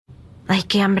Ay,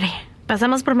 qué hambre.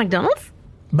 ¿Pasamos por McDonald's?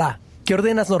 Va, ¿qué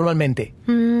ordenas normalmente?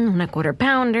 Una quarter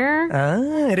pounder.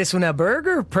 Ah, eres una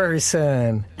burger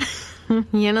person.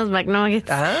 Y unos McNuggets.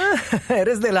 Ah,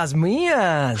 eres de las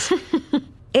mías.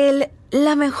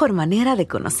 La mejor manera de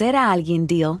conocer a alguien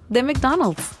deal de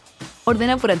McDonald's.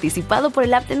 Ordena por anticipado por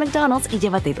el app de McDonald's y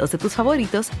llévate 2 de tus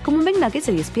favoritos, como un McNuggets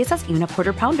de 10 piezas y una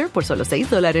quarter pounder por solo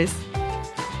 $6.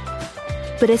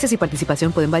 Precios y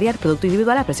participación pueden variar, producto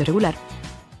individual a precio regular.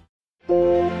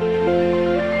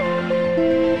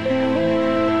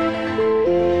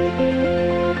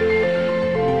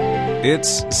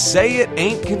 It's Say It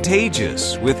Ain't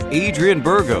Contagious with Adrian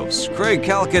Burgos, Craig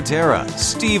Calcaterra,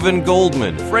 Stephen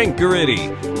Goldman, Frank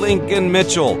Guritti, Lincoln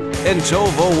Mitchell, and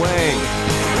Tova Wang.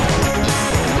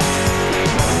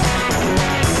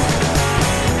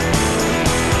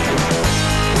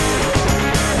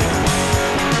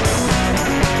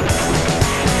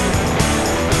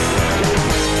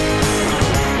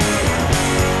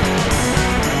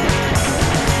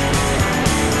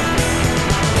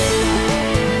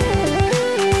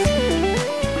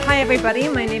 Everybody,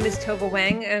 my name is Tova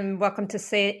Wang, and welcome to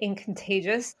Say It Ain't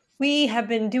Contagious. We have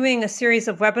been doing a series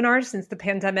of webinars since the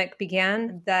pandemic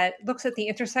began that looks at the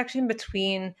intersection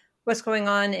between what's going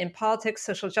on in politics,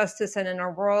 social justice, and in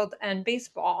our world, and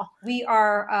baseball. We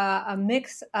are a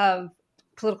mix of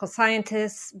political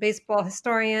scientists, baseball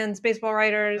historians, baseball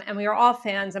writers, and we are all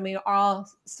fans, and we are all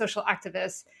social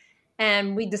activists.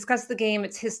 And we discuss the game,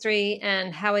 its history,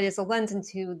 and how it is a lens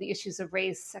into the issues of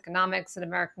race, economics, and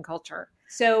American culture.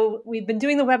 So we've been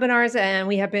doing the webinars, and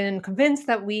we have been convinced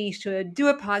that we should do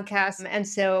a podcast. And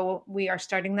so we are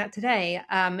starting that today.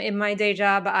 In my day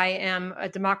job, I am a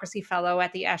democracy fellow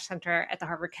at the Ash Center at the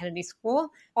Harvard Kennedy School.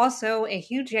 Also a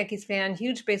huge Yankees fan,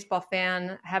 huge baseball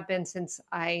fan, have been since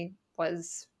I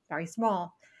was very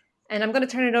small. And I'm going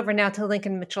to turn it over now to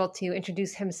Lincoln Mitchell to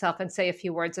introduce himself and say a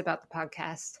few words about the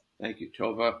podcast. Thank you,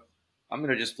 Tova. I'm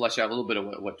going to just flesh out a little bit of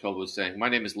what Tova was saying. My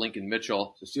name is Lincoln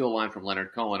Mitchell. To steal a line from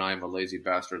Leonard Cohen, I am a lazy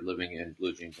bastard living in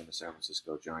blue jeans and a San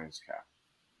Francisco Giants cap.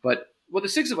 But what the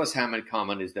 6 of us have in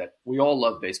common is that we all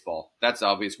love baseball. That's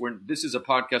obvious. This is a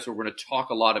podcast where we're going to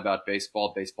talk a lot about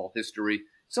baseball, baseball history,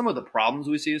 some of the problems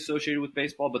we see associated with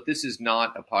baseball, but this is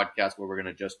not a podcast where we're going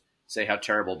to just say how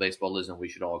terrible baseball is and we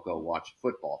should all go watch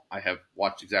football. I have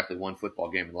watched exactly one football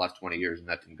game in the last 20 years, and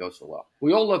that didn't go so well.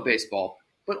 We all love baseball.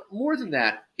 But more than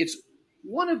that, it's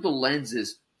one of the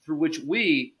lenses through which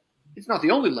it's not the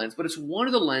only lens, but it's one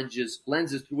of the lenses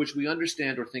through which we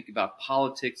understand or think about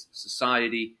politics,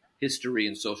 society, history,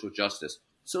 and social justice.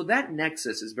 So that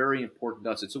nexus is very important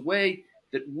to us. It's a way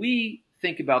that we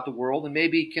think about the world and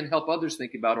maybe can help others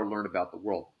think about or learn about the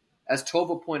world. As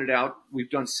Tova pointed out, we've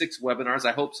done 6 webinars.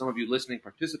 I hope some of you listening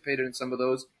participated in some of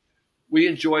those. We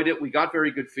enjoyed it. We got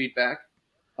very good feedback.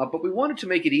 But we wanted to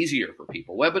make it easier for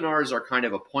people. Webinars are kind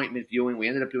of appointment viewing. We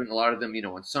ended up doing a lot of them,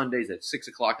 on Sundays at 6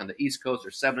 o'clock on the East Coast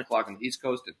or 7 o'clock on the East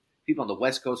Coast. And people on the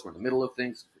West Coast were in the middle of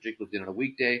things, particularly if they did on a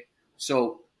weekday.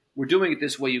 So we're doing it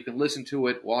this way. You can listen to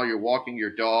it while you're walking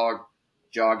your dog,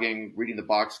 jogging, reading the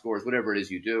box scores, whatever it is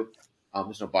you do.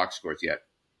 There's no box scores yet.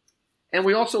 And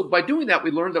we also, by doing that, we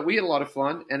learned that we had a lot of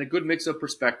fun and a good mix of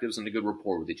perspectives and a good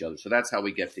rapport with each other. So that's how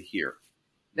we get to here.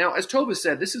 Now, as Tova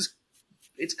said,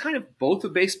 it's kind of both a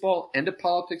baseball and a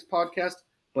politics podcast,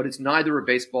 but it's neither a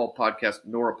baseball podcast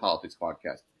nor a politics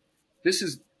podcast. This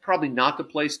is probably not the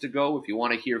place to go if you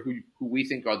want to hear who we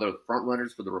think are the front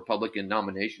runners for the Republican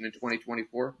nomination in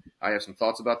 2024. I have some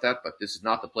thoughts about that, but this is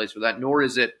not the place for that, nor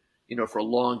is it, for a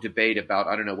long debate about,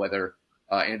 I don't know, whether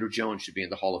Andrew Jones should be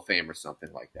in the Hall of Fame or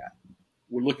something like that.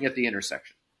 We're looking at the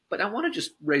intersection. But I want to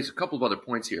just raise a couple of other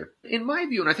points here. In my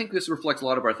view, and I think this reflects a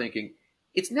lot of our thinking,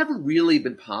 it's never really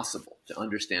been possible to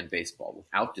understand baseball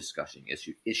without discussing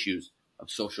issues of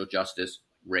social justice,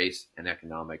 race, and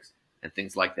economics, and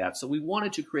things like that. So we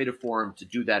wanted to create a forum to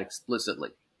do that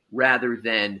explicitly, rather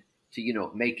than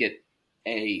to, make it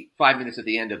a 5 minutes at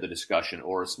the end of the discussion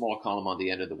or a small column on the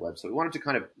end of the web. So we wanted to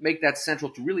kind of make that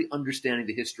central to really understanding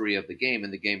the history of the game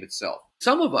and the game itself.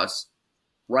 Some of us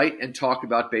write and talk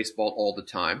about baseball all the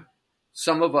time.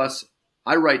 Some of us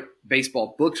I write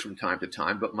baseball books from time to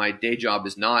time, but my day job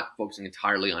is not focusing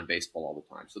entirely on baseball all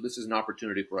the time. So this is an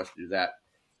opportunity for us to do that.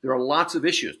 There are lots of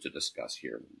issues to discuss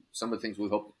here. Some of the things we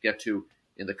hope to get to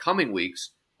in the coming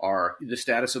weeks are the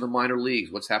status of the minor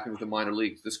leagues, what's happening with the minor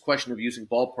leagues, this question of using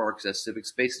ballparks as civic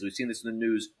spaces. We've seen this in the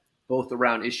news, both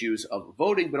around issues of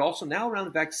voting, but also now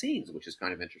around vaccines, which is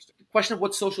kind of interesting. The question of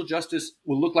what social justice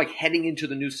will look like heading into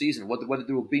the new season, whether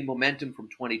there will be momentum from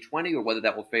 2020 or whether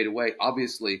that will fade away.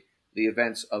 Obviously, the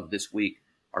events of this week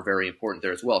are very important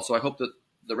there as well. So I hope that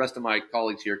the rest of my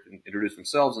colleagues here can introduce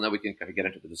themselves and then we can kind of get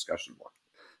into the discussion more.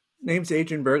 name's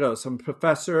Adrian Burgos. I'm a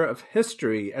professor of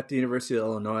history at the University of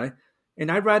Illinois,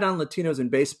 and I write on Latinos in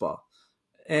baseball.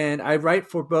 And I write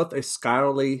for both a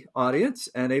scholarly audience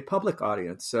and a public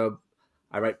audience. So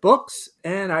I write books,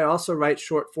 and I also write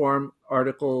short form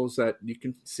articles that you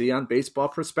can see on Baseball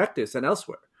Prospectus and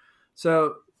elsewhere.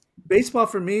 So baseball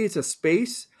for me is a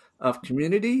space of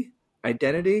community,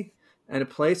 identity, and a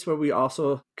place where we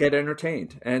also get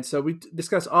entertained. And so we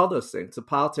discuss all those things, the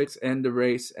politics and the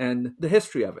race and the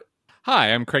history of it.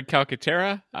 Hi, I'm Craig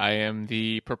Calcaterra. I am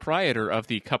the proprietor of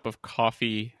the Cup of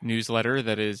Coffee newsletter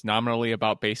that is nominally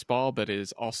about baseball, but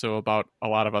is also about a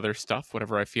lot of other stuff,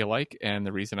 whatever I feel like. And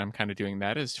the reason I'm kind of doing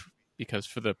that is because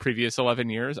for the previous 11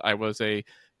 years, I was a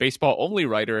baseball-only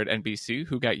writer at NBC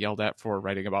who got yelled at for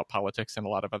writing about politics and a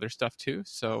lot of other stuff, too.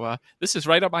 So this is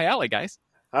right up my alley, guys.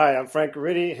 Hi, I'm Frank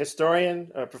Guridy, historian,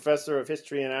 a professor of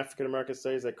history and African American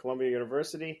studies at Columbia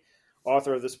University,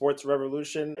 author of The Sports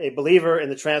Revolution, a believer in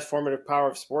the transformative power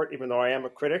of sport, even though I am a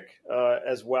critic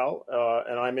as well.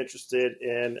 And I'm interested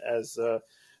in, as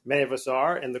many of us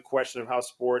are, in the question of how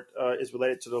sport is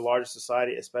related to the larger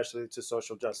society, especially to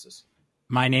social justice.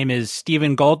 My name is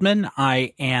Stephen Goldman.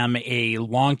 I am a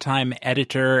longtime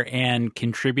editor and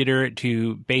contributor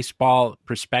to Baseball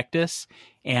Prospectus,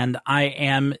 and I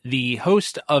am the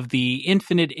host of The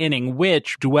Infinite Inning,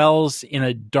 which dwells in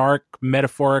a dark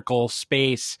metaphorical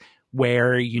space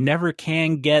where you never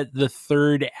can get the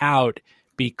third out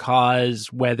because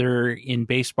whether in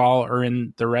baseball or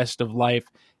in the rest of life,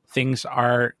 things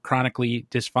are chronically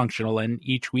dysfunctional. And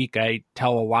each week I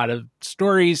tell a lot of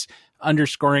stories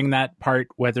underscoring that part,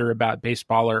 whether about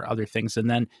baseball or other things, and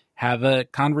then have a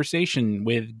conversation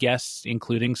with guests,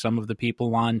 including some of the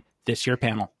people on this year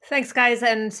panel. Thanks, guys.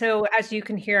 And so as you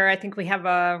can hear, I think we have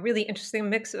a really interesting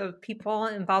mix of people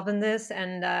involved in this,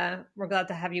 and we're glad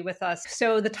to have you with us.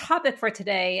 So the topic for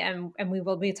today, and we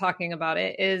will be talking about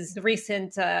it, is the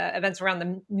recent events around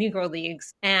the Negro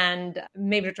Leagues and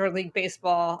Major League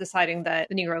Baseball deciding that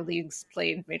the Negro Leagues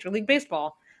played Major League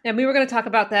Baseball. And we were going to talk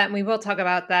about that, and we will talk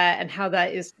about that and how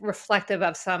that is reflective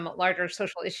of some larger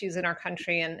social issues in our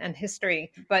country and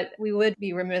history. But we would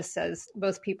be remiss as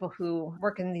both people who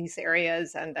work in these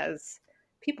areas and as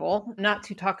people not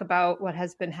to talk about what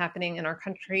has been happening in our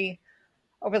country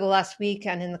over the last week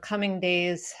and in the coming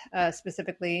days,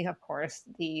 specifically, of course,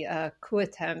 the coup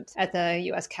attempt at the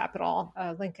U.S. Capitol.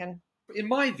 Lincoln. In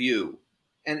my view,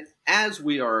 and as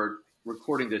we are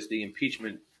recording this, the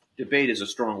impeachment debate is a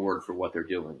strong word for what they're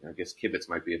doing. I guess kibitz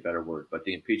might be a better word, but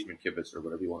the impeachment kibitz, or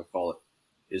whatever you want to call it,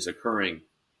 is occurring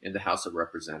in the House of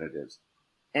Representatives.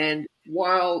 And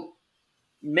while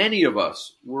many of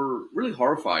us were really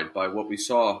horrified by what we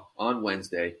saw on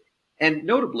Wednesday, and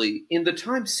notably, in the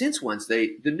time since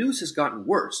Wednesday, the news has gotten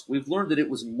worse. We've learned that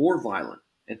it was more violent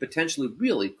and potentially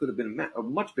really could have been a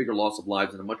much bigger loss of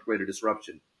lives and a much greater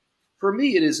disruption. For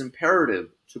me, it is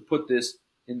imperative to put this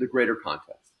in the greater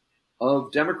context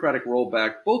of democratic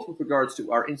rollback, both with regards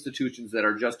to our institutions that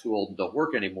are just too old and don't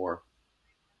work anymore.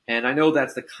 And I know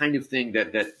that's the kind of thing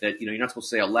that you're not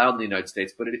supposed to say out loud in the United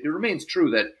States, but it remains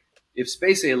true that if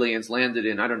space aliens landed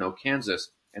in, Kansas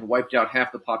and wiped out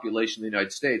half the population of the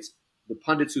United States, the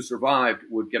pundits who survived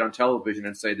would get on television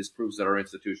and say this proves that our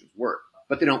institutions work.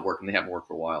 But they don't work, and they haven't worked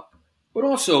for a while. But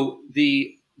also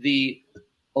the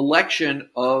election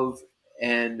of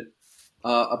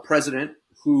a president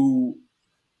who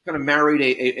kind of married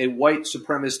a white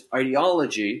supremacist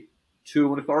ideology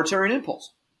to an authoritarian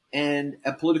impulse, and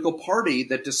a political party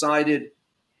that decided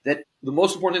that the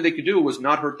most important thing they could do was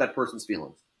not hurt that person's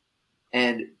feelings.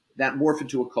 And that morphed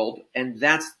into a cult, and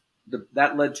that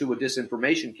led to a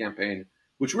disinformation campaign,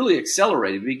 which really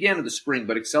accelerated. It began in the spring,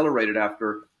 but accelerated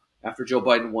after Joe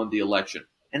Biden won the election.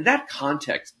 And that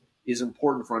context is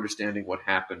important for understanding what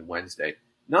happened Wednesday,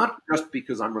 not just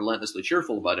because I'm relentlessly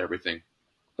cheerful about everything,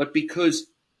 but because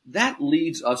that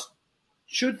leads us,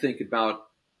 should think about,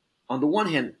 on the one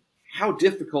hand, how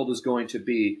difficult it's going to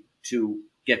be to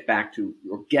get back to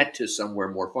or get to somewhere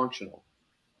more functional,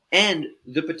 and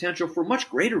the potential for much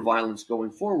greater violence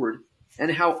going forward,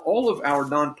 and how all of our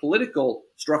non-political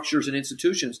structures and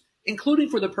institutions, including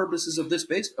for the purposes of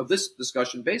this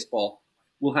discussion, baseball,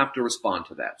 will have to respond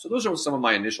to that. So those are some of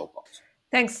my initial thoughts.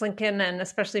 Thanks, Lincoln, and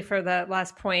especially for that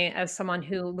last point, as someone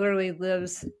who literally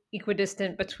lives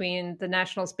equidistant between the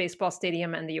Nationals baseball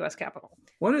stadium and the U.S. Capitol.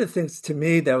 One of the things to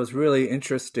me that was really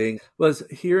interesting was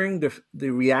hearing the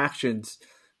reactions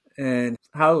and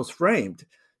how it was framed.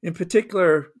 In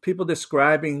particular, people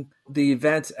describing the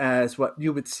events as what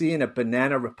you would see in a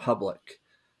banana republic.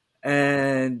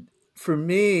 And for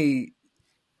me,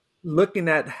 looking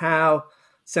at how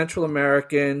Central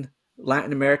American,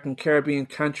 Latin American, Caribbean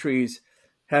countries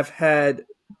have had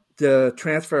the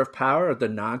transfer of power or the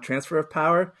non-transfer of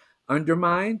power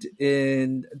undermined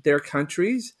in their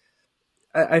countries.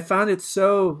 I found it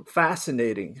so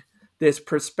fascinating, this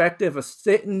perspective of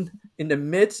sitting in the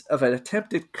midst of an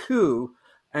attempted coup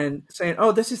and saying,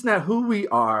 oh, this is not who we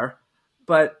are,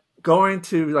 but going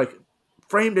to like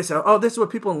frame this out, oh, this is what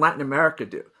people in Latin America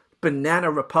do. Banana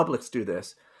republics do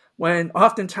this. When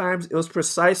oftentimes it was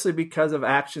precisely because of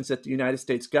actions that the United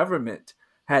States government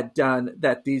had done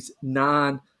that these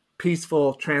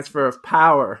non-peaceful transfer of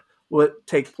power would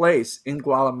take place in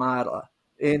Guatemala,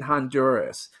 in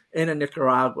Honduras, in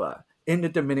Nicaragua, in the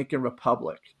Dominican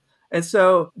Republic. And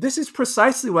so this is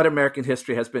precisely what American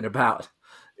history has been about.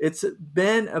 It's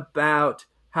been about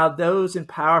how those in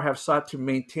power have sought to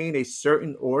maintain a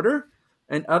certain order,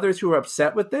 and others who are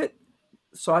upset with it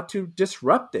sought to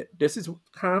disrupt it. This has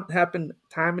happened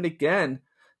time and again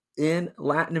in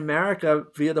Latin America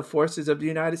via the forces of the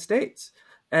United States.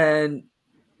 And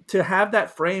to have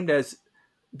that framed as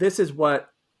this is what,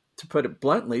 to put it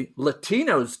bluntly,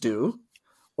 Latinos do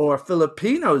or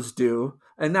Filipinos do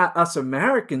and not us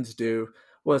Americans do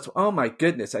was, oh my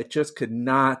goodness, I just could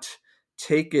not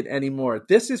take it anymore.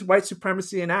 This is white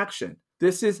supremacy in action.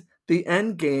 This is the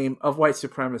end game of white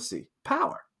supremacy,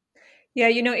 power. Yeah,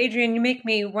 Adrian, you make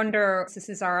me wonder, this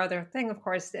is our other thing, of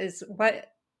course, is what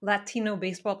Latino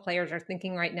baseball players are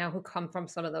thinking right now who come from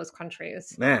some of those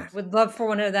countries. Man. Would love for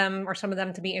one of them or some of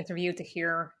them to be interviewed to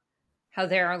hear how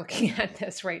they're looking at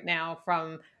this right now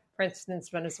from, for instance,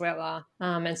 Venezuela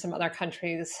and some other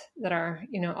countries that are,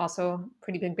 also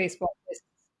pretty big baseball places.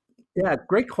 Yeah,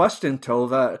 great question,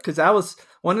 Tova, because I was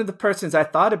one of the persons I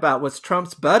thought about was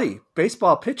Trump's buddy,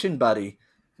 baseball pitching buddy,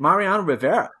 Mariano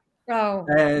Rivera. Oh,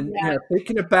 and yeah.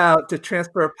 Thinking about the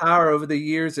transfer of power over the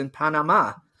years in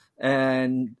Panama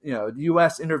and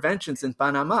U.S. interventions in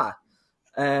Panama.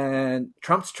 And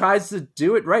Trump tries to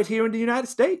do it right here in the United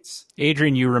States.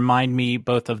 Adrian, you remind me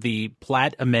both of the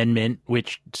Platt Amendment,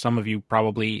 which some of you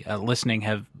probably listening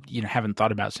haven't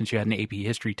thought about since you had an AP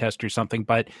history test or something,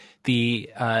 but the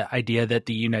idea that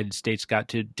the United States got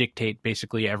to dictate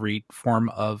basically every form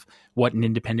of what an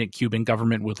independent Cuban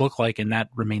government would look like, and that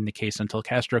remained the case until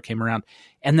Castro came around.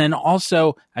 And then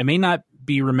also, I may not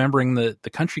be remembering the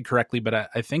country correctly, but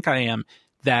I think I am,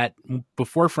 that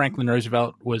before Franklin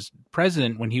Roosevelt was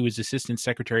president, when he was Assistant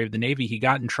Secretary of the Navy, he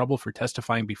got in trouble for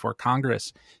testifying before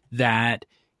Congress that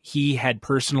he had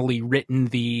personally written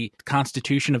the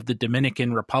Constitution of the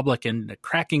Dominican Republic, and a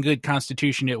cracking good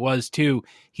constitution it was too,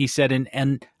 he said.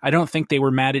 And I don't think they were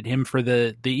mad at him for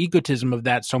the egotism of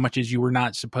that so much as you were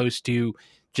not supposed to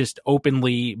just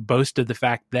openly boast of the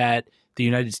fact that the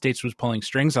United States was pulling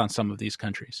strings on some of these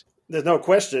countries. There's no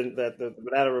question that the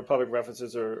Banana Republic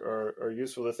references are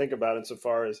useful to think about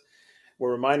insofar as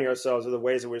we're reminding ourselves of the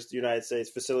ways in which the United States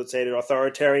facilitated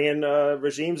authoritarian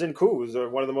regimes and coups.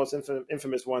 One of the most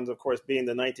infamous ones, of course, being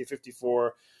the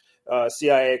 1954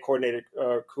 CIA-coordinated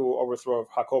coup overthrow of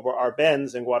Jacobo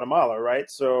Arbenz in Guatemala,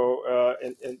 right? So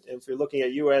and if you're looking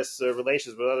at U.S.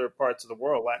 relations with other parts of the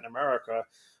world, Latin America,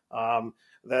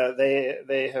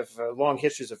 they have long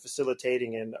histories of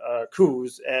facilitating in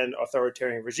coups and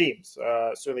authoritarian regimes,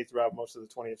 certainly throughout most of the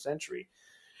 20th century.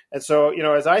 And so,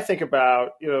 as I think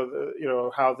about,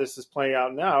 how this is playing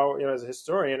out now, as a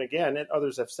historian, again, and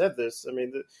others have said this, I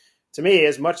mean, to me,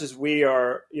 as much as we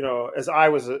are, as I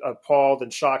was appalled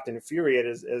and shocked and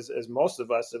infuriated as most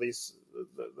of us, at least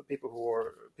the people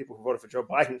who voted for Joe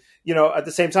Biden, at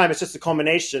the same time, it's just a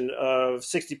culmination of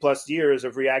 60 plus years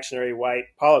of reactionary white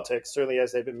politics, certainly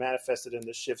as they've been manifested in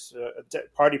the shifts,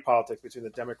 party politics between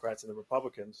the Democrats and the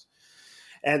Republicans.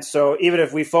 And so even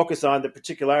if we focus on the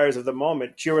particularities of the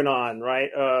moment, QAnon,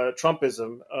 right,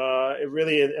 Trumpism, it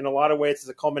really, in a lot of ways, is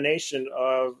a culmination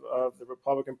of the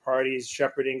Republican Party's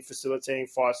shepherding, facilitating,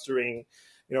 fostering,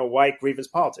 white grievance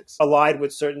politics, allied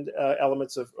with certain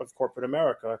elements of corporate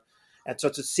America. And so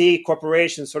to see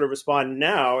corporations sort of respond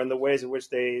now in the ways in which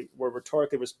they were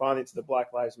rhetorically responding to the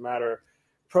Black Lives Matter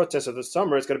protests of the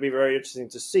summer, it's going to be very interesting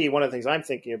to see. One of the things I'm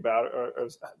thinking about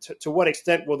is to what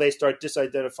extent will they start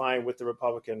disidentifying with the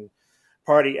Republican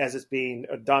Party as it's being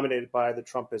dominated by the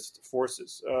Trumpist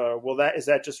forces? Is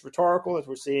that just rhetorical, as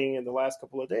we're seeing in the last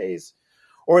couple of days?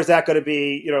 Or is that going to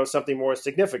be, something more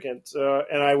significant?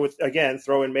 And I would, again,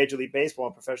 throw in Major League Baseball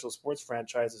and professional sports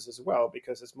franchises as well,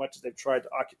 because as much as they've tried to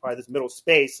occupy this middle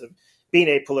space of being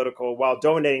apolitical while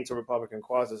donating to Republican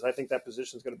causes, I think that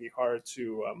position is going to be hard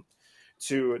to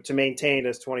maintain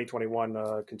as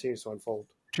 2021 continues to unfold.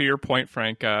 To your point,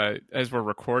 Frank, as we're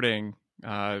recording,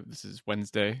 This is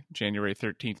Wednesday, January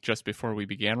 13th, just before we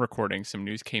began recording. Some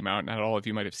news came out. Not all of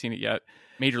you might have seen it yet.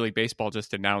 Major League Baseball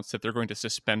just announced that they're going to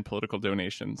suspend political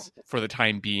donations for the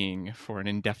time being for an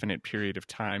indefinite period of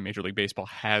time. Major League Baseball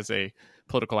has a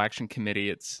political action committee.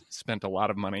 It's spent a lot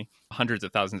of money, hundreds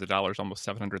of thousands of dollars, almost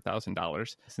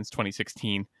 $700,000 since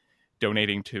 2016.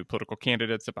 Donating to political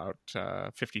candidates, about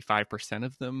 55%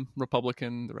 of them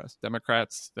Republican, the rest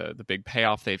Democrats. The big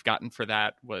payoff they've gotten for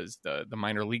that was the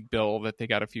minor league bill that they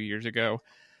got a couple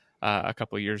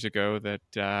of years ago,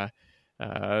 that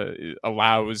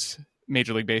allows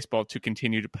Major League Baseball to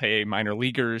continue to pay minor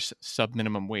leaguers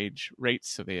sub-minimum wage rates.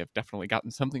 So they have definitely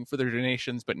gotten something for their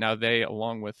donations. But now they,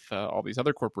 along with all these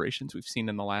other corporations we've seen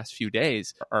in the last few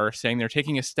days, are saying they're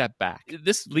taking a step back.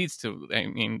 This leads to,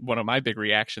 one of my big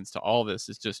reactions to all this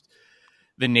is just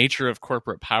the nature of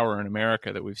corporate power in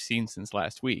America that we've seen since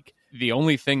last week. The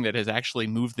only thing that has actually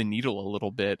moved the needle a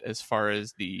little bit as far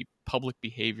as the public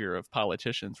behavior of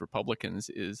politicians, Republicans,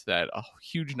 is that a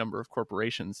huge number of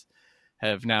corporations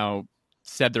have now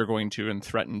said they're going to and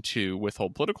threatened to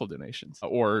withhold political donations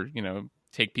or,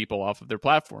 take people off of their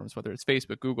platforms, whether it's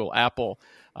Facebook, Google, Apple,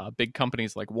 big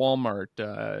companies like Walmart,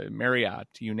 Marriott,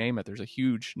 you name it. There's a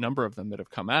huge number of them that have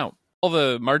come out. All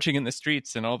the marching in the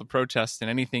streets and all the protests and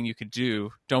anything you could do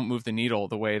don't move the needle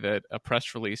the way that a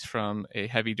press release from a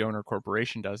heavy donor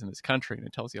corporation does in this country. And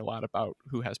it tells you a lot about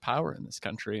who has power in this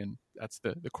country. And that's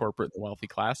the corporate, the wealthy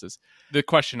classes. The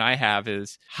question I have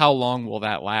is, how long will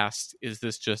that last? Is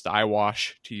this just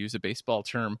eyewash, to use a baseball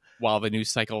term, while the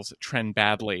news cycles trend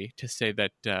badly, to say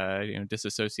that,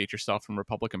 disassociate yourself from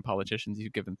Republican politicians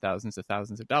you've given thousands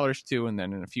of dollars to, and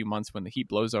then in a few months when the heat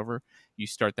blows over, you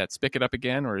start that spigot up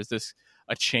again? Or is this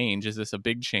a change? Is this a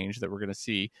big change that we're going to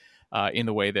see in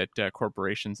the way that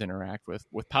corporations interact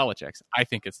with politics? I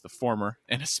think it's the former,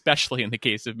 and especially in the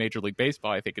case of Major League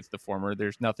Baseball, I think it's the former.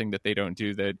 There's nothing that they don't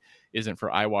do that isn't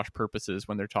for eyewash purposes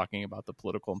when they're talking about the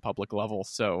political and public level.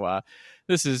 So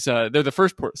this is they're the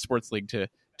first sports league to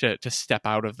step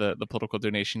out of the political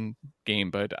donation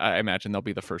game, but I imagine they'll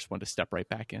be the first one to step right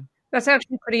back in. That's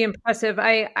actually pretty impressive.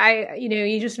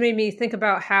 You just made me think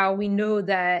about how we know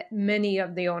that many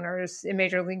of the owners in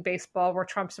Major League Baseball were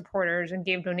Trump supporters and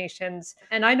gave donations.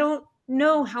 And I don't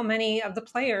know how many of the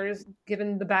players,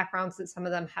 given the backgrounds that some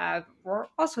of them have, were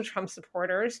also Trump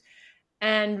supporters.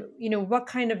 And, what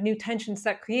kind of new tensions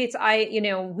that creates.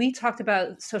 We talked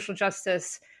about social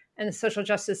justice and the social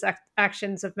justice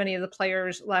actions of many of the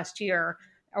players last year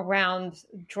around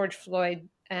George Floyd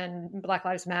and Black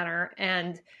Lives Matter.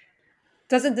 And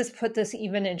doesn't this put this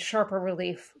even in sharper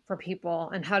relief for people?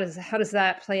 And how does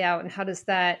that play out? And how does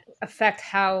that affect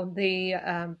how they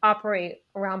operate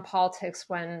around politics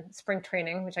when spring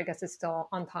training, which I guess is still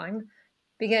on time,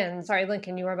 begins? Sorry,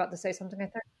 Lincoln, you were about to say something, I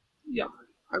think. Yeah,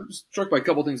 I was struck by a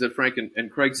couple of things that Frank and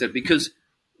Craig said, because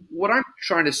what I'm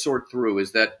trying to sort through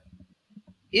is that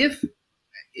if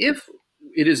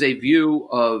it is a view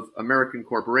of American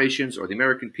corporations or the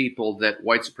American people that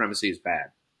white supremacy is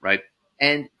bad, right?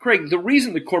 And Craig, the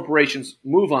reason the corporations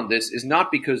move on this is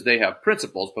not because they have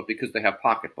principles, but because they have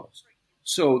pocketbooks.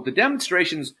 So the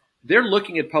demonstrations, they're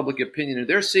looking at public opinion and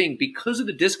they're seeing, because of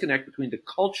the disconnect between the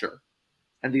culture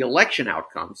and the election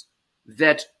outcomes,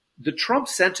 that the Trump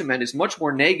sentiment is much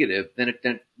more negative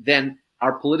than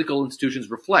our political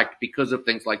institutions reflect, because of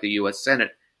things like the U.S.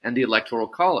 Senate and the Electoral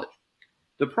College.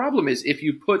 The problem is, if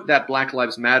you put that Black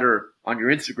Lives Matter on your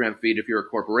Instagram feed if you're a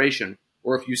corporation,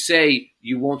 or if you say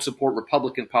you won't support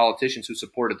Republican politicians who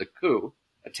supported the coup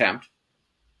attempt,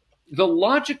 the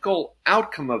logical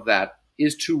outcome of that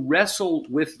is to wrestle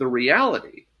with the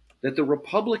reality that the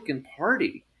Republican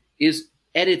Party is,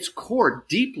 at its core,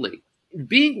 deeply,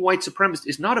 being white supremacist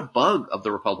is not a bug of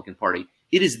the Republican Party.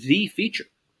 It is the feature.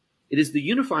 It is the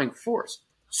unifying force.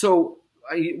 So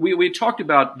we talked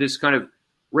about this kind of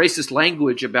racist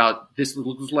language about this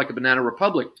looks like a banana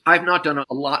republic. I've not done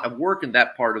a lot of work in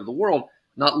that part of the world,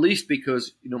 not least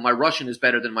because, my Russian is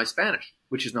better than my Spanish,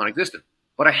 which is non-existent.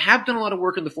 But I have done a lot of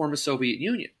work in the former Soviet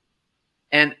Union.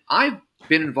 And I've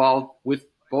been involved with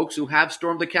folks who have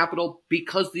stormed the Capitol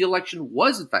because the election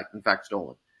was in fact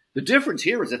stolen. The difference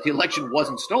here is that the election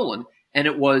wasn't stolen, and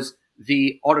it was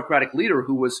the autocratic leader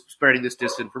who was spreading this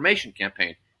disinformation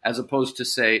campaign, as opposed to,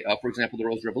 say, for example, the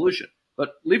Rose Revolution.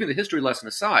 But leaving the history lesson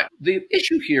aside, the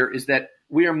issue here is that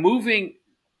we are moving,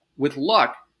 with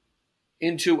luck,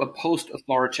 into a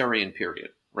post-authoritarian period,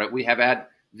 right? We have had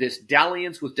this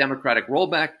dalliance with democratic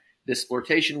rollback, this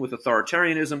flirtation with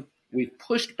authoritarianism. We've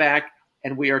pushed back,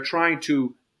 and we are trying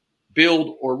to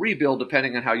build or rebuild,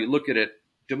 depending on how you look at it,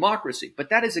 democracy. But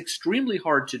that is extremely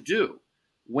hard to do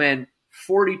when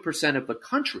 40% of the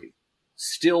country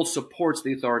still supports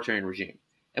the authoritarian regime.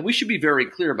 And we should be very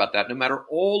clear about that, no matter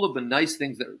all of the nice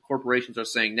things that corporations are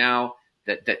saying now,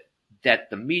 that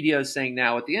the media is saying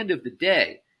now. At the end of the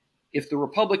day, if the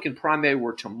Republican primary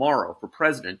were tomorrow for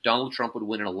president, Donald Trump would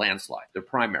win in a landslide, the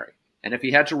primary. And if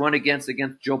he had to run against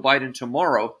Joe Biden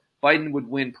tomorrow, Biden would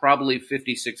win probably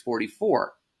 56-44.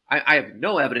 I have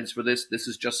no evidence for this. This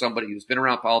is just somebody who's been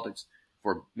around politics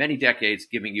for many decades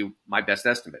giving you my best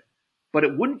estimate. But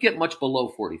it wouldn't get much below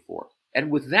 44. And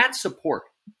with that support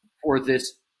for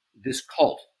this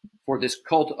cult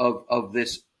of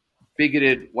this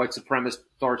bigoted white supremacist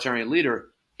authoritarian leader,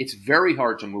 it's very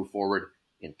hard to move forward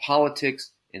in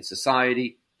politics, in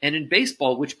society, and in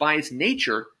baseball, which by its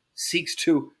nature seeks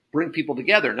to bring people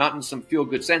together, not in some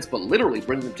feel-good sense, but literally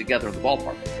bring them together in the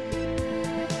ballpark.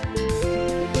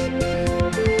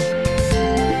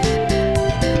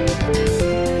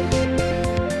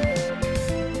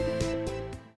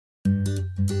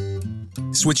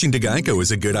 Switching to Geico is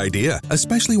a good idea,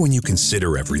 especially when you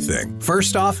consider everything.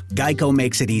 First off, Geico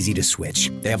makes it easy to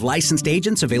switch. They have licensed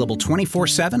agents available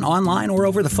 24/7 online or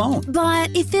over the phone.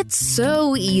 But if it's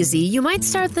so easy, you might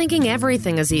start thinking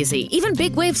everything is easy, even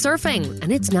big wave surfing.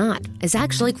 And it's not. It's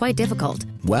actually quite difficult.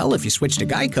 Well, if you switch to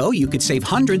Geico, you could save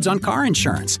hundreds on car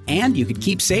insurance. And you could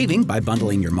keep saving by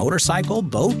bundling your motorcycle,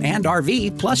 boat, and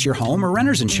RV, plus your home or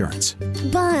renter's insurance.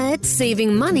 But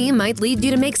saving money might lead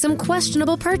you to make some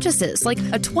questionable purchases, like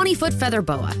a 20-foot feather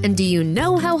boa. And do you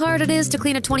know how hard it is to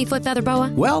clean a 20-foot feather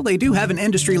boa? Well, they do have an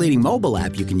industry-leading mobile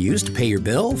app you can use to pay your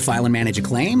bill, file and manage a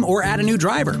claim, or add a new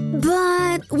driver.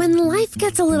 But when life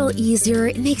gets a little easier,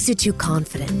 it makes you too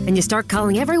confident, and you start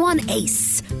calling everyone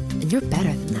Ace. And you're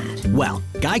better than that. Well,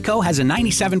 Geico has a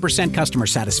 97% customer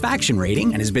satisfaction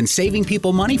rating and has been saving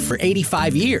people money for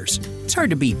 85 years. It's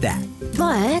hard to beat that.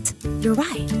 But you're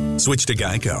right. Switch to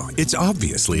Geico. It's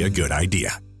obviously a good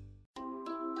idea.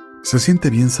 Se siente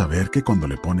bien saber que cuando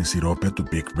le pones sirope a tu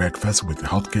Big Breakfast with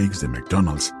Hotcakes de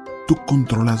McDonald's, tú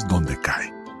controlas dónde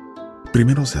cae.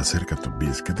 Primero se acerca a tu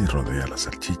biscuit y rodea la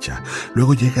salchicha,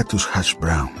 luego llega a tus hash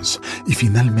browns y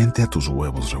finalmente a tus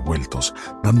huevos revueltos,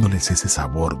 dándoles ese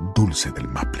sabor dulce del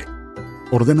maple.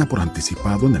 Ordena por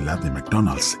anticipado en el app de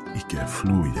McDonald's y que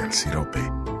fluya el sirope.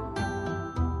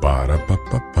 Para pa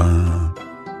pa pa.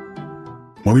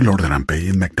 Móvil Order and Pay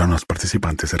en McDonald's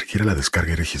participantes. Requiere la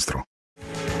descarga y registro.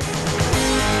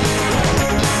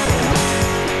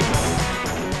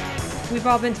 We've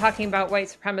all been talking about white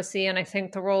supremacy, and I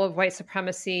think the role of white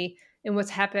supremacy in what's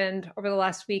happened over the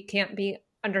last week can't be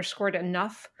underscored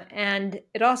enough. And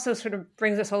it also sort of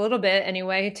brings us a little bit,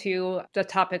 anyway, to the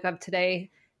topic of today,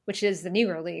 which is the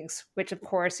Negro Leagues, which, of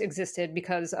course, existed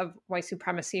because of white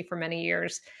supremacy for many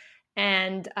years.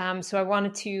 And so I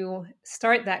wanted to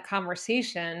start that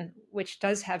conversation, which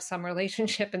does have some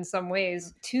relationship in some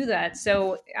ways to that.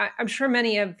 So I'm sure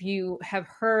many of you have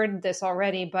heard this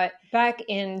already, but back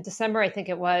in December, I think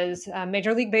it was,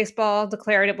 Major League Baseball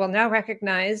declared it will now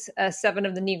recognize 7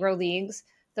 of the Negro Leagues,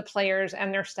 the players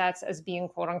and their stats as being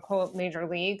quote unquote Major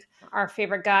League. Our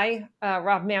favorite guy,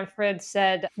 Rob Manfred,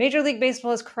 said, Major League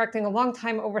Baseball is correcting a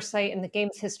long-time oversight in the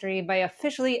game's history by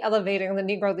officially elevating the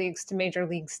Negro Leagues to Major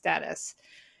League status.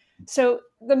 So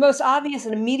the most obvious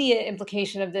and immediate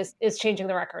implication of this is changing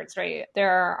the records, right? There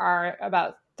are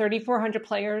about 3,400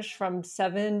 players from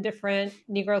 7 different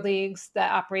Negro Leagues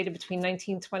that operated between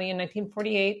 1920 and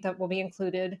 1948 that will be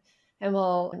included and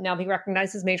will now be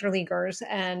recognized as major leaguers.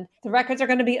 And the records are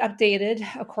going to be updated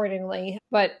accordingly.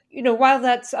 But, you know, while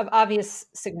that's of obvious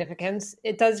significance,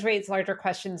 it does raise larger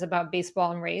questions about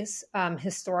baseball and race,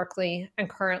 historically and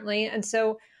currently. And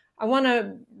so I want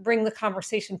to bring the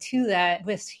conversation to that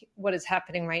with what is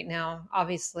happening right now,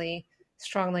 obviously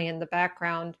strongly in the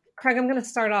background. Craig, I'm going to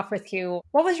start off with you.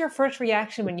 What was your first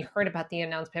reaction when you heard about the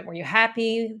announcement? Were you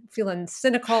happy, feeling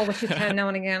cynical, which you can now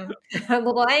and again? A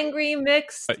little angry,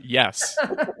 mixed? Yes.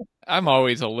 I'm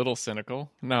always a little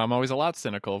cynical. No, I'm always a lot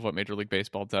cynical of what Major League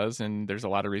Baseball does, and there's a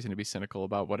lot of reason to be cynical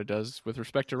about what it does with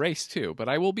respect to race, too. But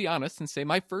I will be honest and say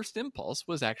my first impulse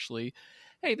was actually,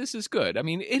 hey, this is good. I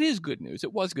mean, it is good news.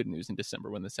 It was good news in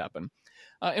December when this happened.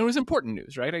 And it was important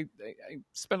news, right? I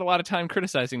spent a lot of time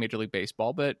criticizing Major League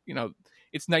Baseball, but, you know,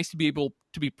 it's nice to be able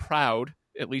to be proud,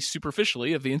 at least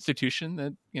superficially, of the institution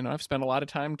that, you know, I've spent a lot of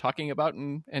time talking about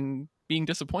and being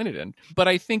disappointed in. But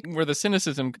I think where the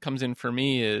cynicism comes in for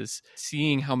me is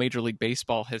seeing how Major League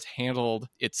Baseball has handled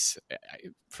its,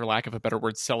 for lack of a better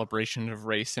word, celebration of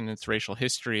race and its racial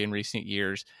history in recent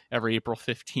years. Every April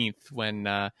 15th,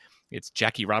 when it's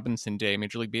Jackie Robinson Day,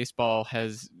 Major League Baseball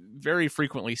has very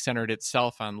frequently centered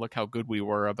itself on look how good we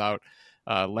were about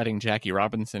letting Jackie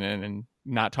Robinson in and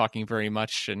not talking very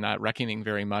much and not reckoning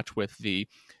very much with the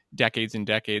decades and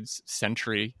decades,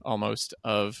 century almost,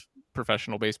 of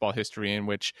professional baseball history in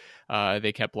which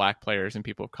they kept black players and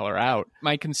people of color out.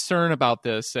 My concern about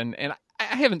this, and I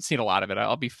haven't seen a lot of it,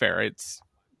 I'll be fair,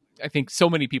 I think so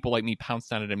many people like me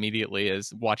pounced on it immediately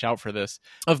as watch out for this,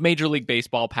 of Major League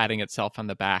Baseball patting itself on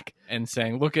the back and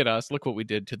saying, look at us, look what we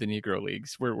did to the Negro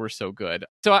Leagues. We're so good.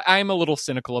 So I'm a little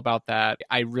cynical about that.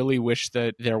 I really wish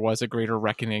that there was a greater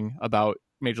reckoning about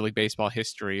Major League Baseball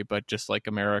history, but just like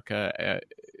America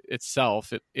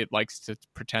itself, it likes to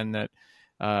pretend that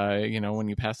when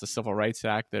you pass the Civil Rights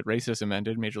Act that racism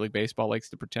ended. Major League Baseball likes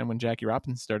to pretend when Jackie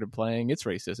Robinson started playing, its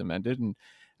racism ended. And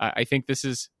I think this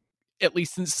is, at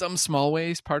least in some small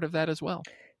ways, part of that as well.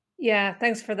 Yeah,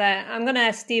 thanks for that. I'm going to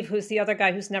ask Steve, who's the other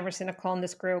guy who's never cynical in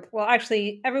this group. Well,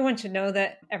 actually, everyone should know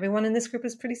that everyone in this group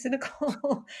is pretty cynical.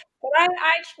 But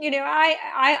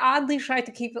I oddly try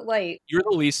to keep it light. You're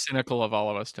the least cynical of all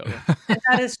of us, Toby. And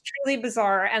that is truly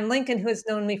bizarre. And Lincoln, who has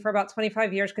known me for about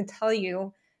 25 years, can tell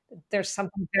you there's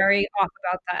something very off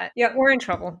about that. Yeah, we're in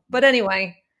trouble. But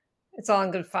anyway, it's all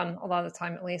in good fun, a lot of the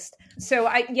time at least. So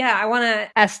I want to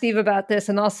ask Steve about this.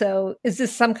 And also, is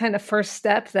this some kind of first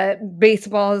step that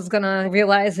baseball is going to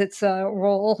realize its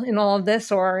role in all of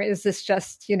this? Or is this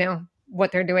just,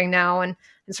 what they're doing now and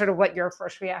sort of what your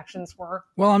first reactions were?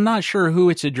 Well, I'm not sure who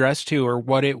it's addressed to or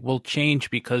what it will change,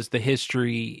 because the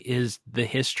history is the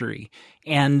history.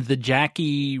 And the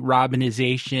Jackie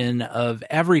Robinization of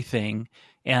everything,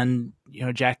 and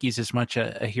Jackie's as much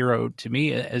a hero to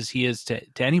me as he is to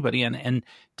anybody, and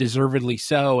deservedly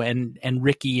so. And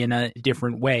Ricky in a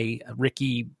different way.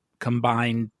 Ricky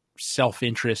combined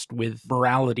self-interest with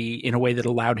morality in a way that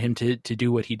allowed him to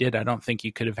do what he did. I don't think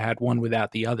you could have had one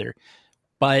without the other.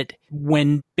 But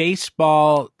when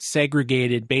baseball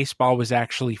segregated, baseball was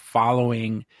actually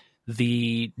following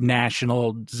the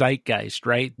national zeitgeist,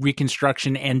 right?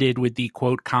 Reconstruction ended with the,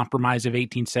 quote, Compromise of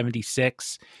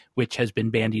 1876, which has been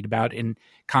bandied about in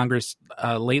Congress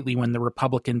lately, when the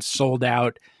Republicans sold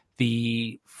out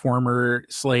the former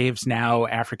slaves, now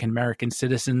African-American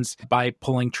citizens, by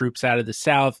pulling troops out of the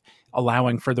South,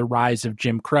 allowing for the rise of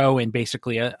Jim Crow and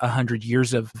basically 100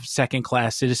 years of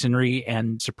second-class citizenry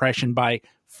and suppression by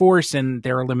force, and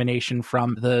their elimination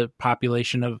from the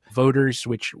population of voters,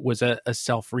 which was a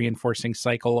self-reinforcing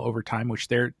cycle over time, which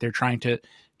they're trying to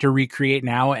recreate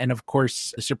now. And of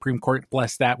course, the Supreme Court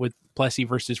blessed that with Plessy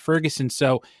versus Ferguson.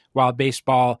 So while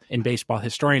baseball and baseball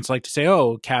historians like to say,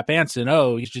 oh, Cap Anson,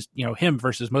 oh, he's just, him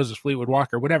versus Moses Fleetwood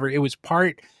Walker, whatever, it was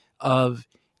part of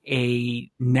a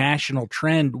national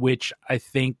trend, which I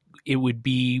think it would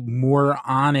be more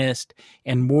honest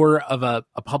and more of a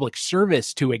public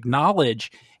service to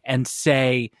acknowledge and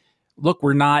say, look,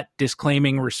 we're not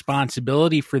disclaiming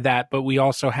responsibility for that, but we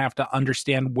also have to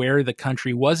understand where the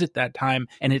country was at that time,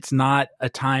 and it's not a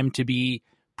time to be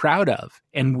proud of.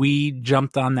 And we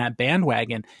jumped on that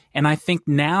bandwagon. And I think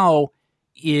now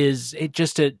is it,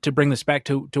 just to bring this back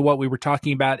to what we were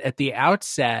talking about at the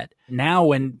outset, now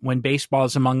when baseball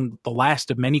is among the last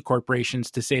of many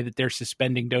corporations to say that they're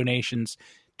suspending donations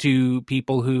to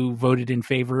people who voted in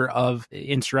favor of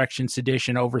insurrection,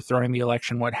 sedition, overthrowing the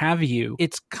election, what have you,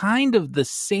 it's kind of the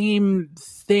same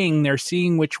thing. They're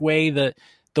seeing which way the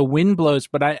wind blows.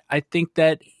 But I think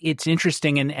that it's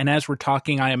interesting. And as we're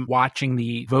talking, I am watching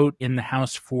the vote in the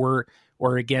House for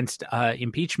or against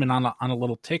impeachment on a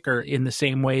little ticker, in the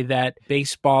same way that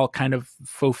baseball kind of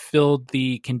fulfilled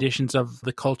the conditions of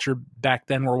the culture back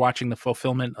then. We're watching the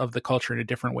fulfillment of the culture in a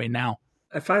different way now.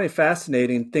 I find it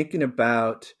fascinating thinking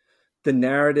about the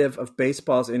narrative of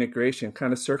baseball's integration,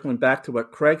 kind of circling back to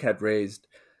what Craig had raised,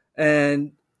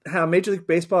 and how Major League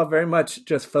Baseball very much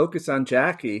just focused on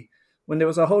Jackie when there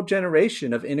was a whole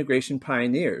generation of integration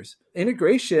pioneers.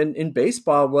 Integration in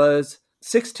baseball was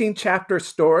 16-chapter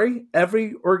story.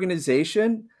 Every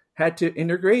organization had to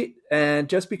integrate. And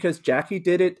just because Jackie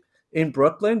did it in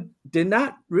Brooklyn did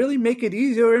not really make it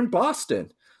easier in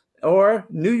Boston or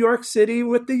New York City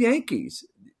with the Yankees.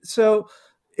 So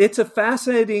it's a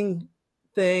fascinating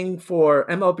thing for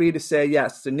MLB to say,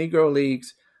 yes, the Negro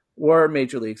Leagues were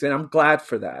major leagues. And I'm glad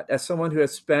for that. As someone who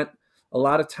has spent a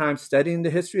lot of time studying the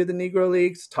history of the Negro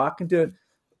Leagues, talking to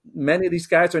many of these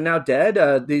guys are now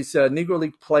dead, these Negro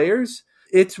League players,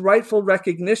 it's rightful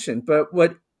recognition. But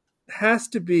what has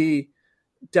to be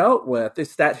dealt with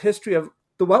is that history of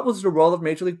what was the role of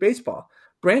Major League Baseball.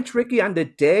 Branch Rickey, on the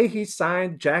day he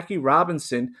signed Jackie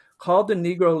Robinson, called the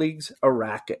Negro Leagues a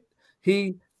racket.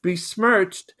 He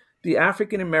besmirched the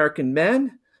African-American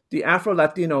men, the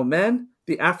Afro-Latino men,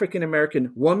 the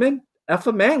African-American woman,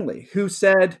 Effa Manley, who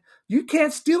said, you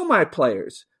can't steal my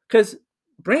players, because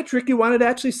Branch Rickey wanted to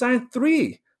actually sign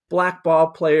 3 black ball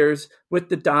players with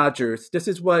the Dodgers. This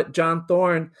is what John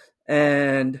Thorne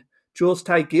and Jules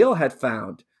Ty-Gill had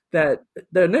found, that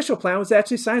the initial plan was to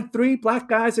actually sign 3 black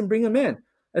guys and bring them in.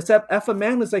 Except Effa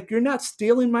Manley's like, you're not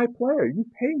stealing my player. You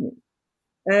pay me.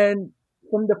 And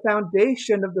from the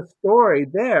foundation of the story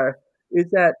there is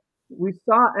that we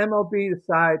saw MLB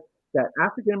decide that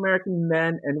African-American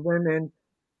men and women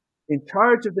in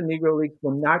charge of the Negro Leagues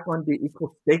were not going to be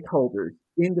equal stakeholders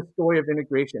in the story of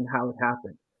integration, how it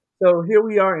happened. So here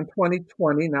we are in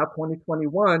 2020, now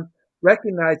 2021,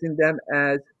 recognizing them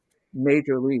as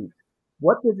major leagues.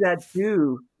 What does that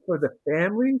do for the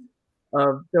families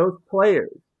of those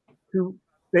players who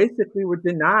basically were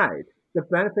denied the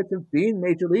benefits of being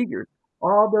major leaguers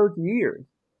all those years?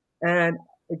 And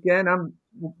again,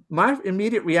 my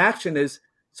immediate reaction is,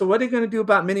 so what are they going to do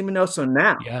about Minnie Minoso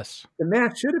now? Yes. The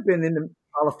man should have been in the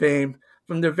Hall of Fame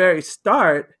from the very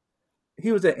start.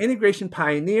 He was an integration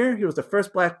pioneer. He was the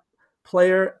first black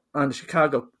player on the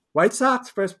Chicago White Sox,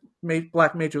 first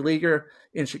black major leaguer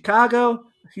in Chicago.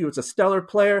 He was a stellar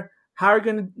player. How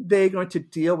are they going to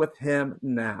deal with him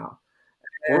now?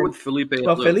 Or with Felipe Alou.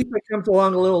 Well, Felipe comes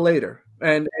along a little later.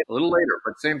 A little later,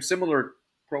 but similar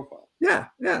profile. Yeah.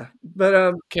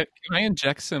 But can I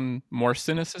inject some more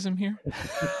cynicism here?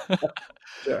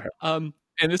 Sure. And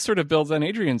this sort of builds on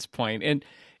Adrian's point. And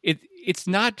it's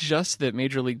not just that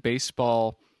Major League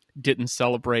Baseball didn't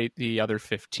celebrate the other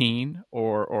 15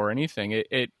 or anything.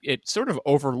 It sort of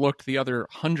overlooked the other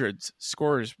hundreds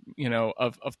scores,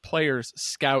 of players,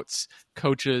 scouts,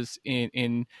 coaches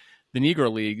in the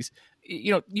Negro Leagues.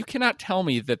 You cannot tell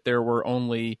me that there were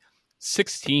only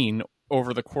 16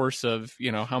 over the course of,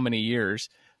 how many years,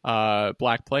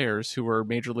 black players who were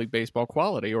Major League Baseball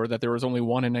quality, or that there was only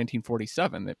one in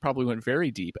 1947. It probably went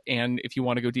very deep. And if you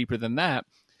want to go deeper than that,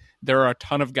 there are a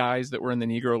ton of guys that were in the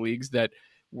Negro Leagues that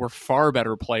were far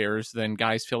better players than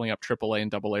guys filling up AAA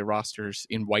and AA rosters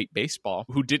in white baseball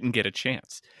who didn't get a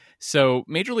chance. So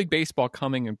Major League Baseball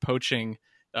coming and poaching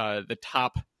the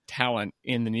top talent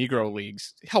in the Negro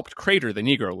Leagues helped crater the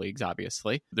Negro Leagues,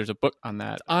 obviously. There's a book on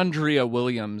that. Andrea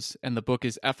Williams, and the book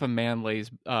is Effa Manley's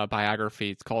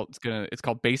biography. It's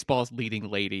called Baseball's Leading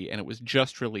Lady, and it was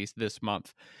just released this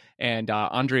month. And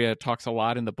Andrea talks a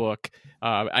lot in the book.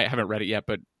 I haven't read it yet,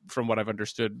 but from what I've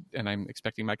understood, and I'm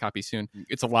expecting my copy soon,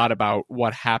 it's a lot about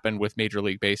what happened with Major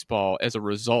League Baseball as a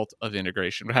result of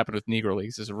integration. What happened with Negro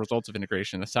Leagues as a result of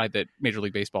integration, a side that Major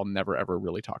League Baseball never, ever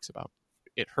really talks about.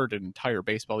 It hurt an entire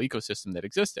baseball ecosystem that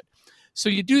existed. So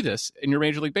you do this in your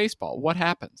Major League Baseball. What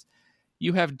happens?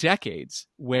 You have decades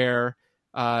where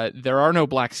there are no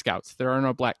black scouts. There are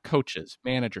no black coaches,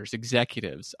 managers,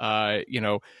 executives,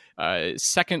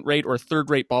 second-rate or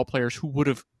third-rate ball players who would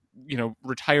have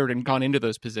retired and gone into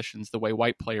those positions the way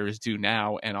white players do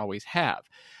now and always have.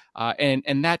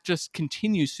 And that just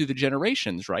continues through the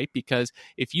generations, right? Because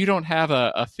if you don't have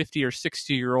a 50 or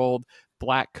 60-year-old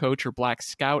black coach or black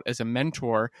scout as a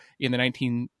mentor in the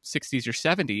 1960s or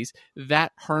 70s,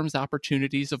 that harms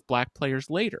opportunities of black players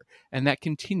later. And that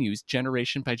continues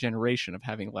generation by generation of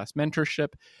having less mentorship.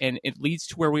 And it leads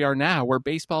to where we are now, where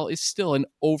baseball is still an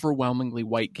overwhelmingly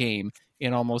white game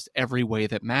in almost every way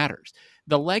that matters.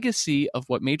 The legacy of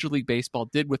what Major League Baseball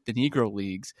did with the Negro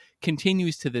Leagues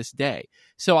continues to this day.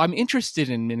 So I'm interested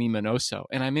in Minnie Minoso,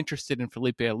 and I'm interested in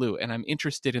Felipe Alou, and I'm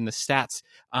interested in the stats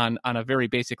on a very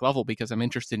basic level because I'm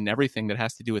interested in everything that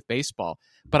has to do with baseball.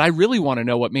 But I really want to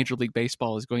know what Major League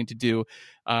Baseball is going to do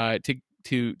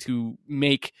to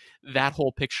make that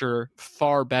whole picture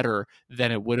far better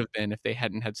than it would have been if they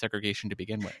hadn't had segregation to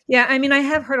begin with. Yeah, I mean, I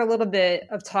have heard a little bit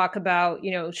of talk about,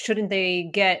 shouldn't they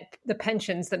get the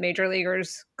pensions that major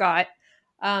leaguers got,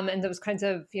 and those kinds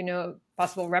of,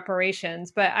 possible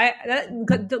reparations. But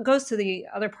that goes to the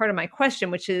other part of my question,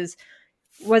 which is,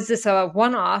 was this a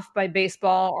one-off by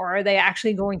baseball, or are they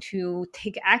actually going to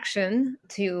take action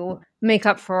to make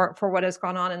up for what has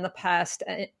gone on in the past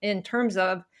in terms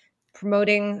of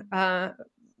promoting,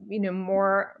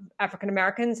 more African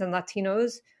Americans and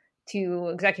Latinos to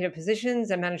executive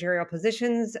positions and managerial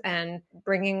positions, and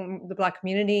bringing the Black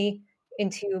community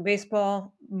into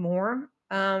baseball more?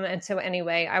 And so,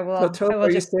 anyway,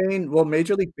 are you saying, will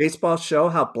Major League Baseball show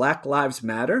how Black Lives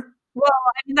Matter? Well,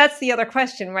 I mean, that's the other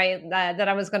question, right? That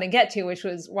I was going to get to, which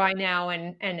was why now,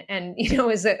 and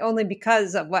is it only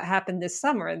because of what happened this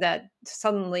summer that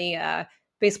suddenly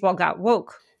baseball got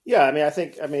woke? Yeah, I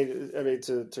mean,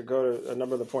 to go to a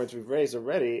number of the points we've raised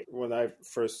already, when I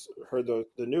first heard the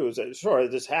news, sure,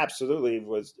 this absolutely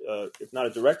was, if not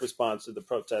a direct response to the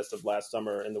protest of last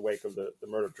summer in the wake of the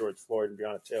murder of George Floyd and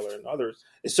Breonna Taylor and others,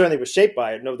 it certainly was shaped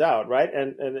by it, no doubt, right?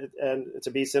 And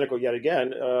to be cynical yet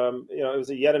again, it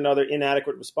was yet another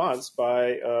inadequate response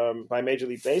by Major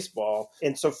League Baseball,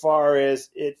 insofar as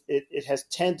it has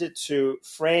tended to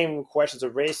frame questions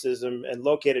of racism and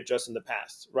locate it just in the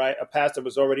past, right? A past that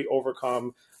was already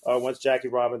overcome once Jackie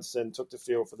Robinson took the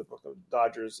field for the Brooklyn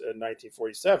Dodgers in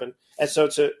 1947. And so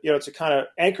to kind of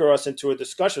anchor us into a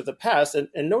discussion of the past, and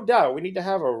no doubt we need to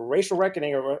have a racial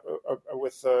reckoning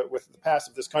with the past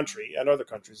of this country and other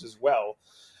countries as well.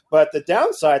 But the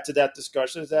downside to that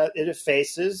discussion is that it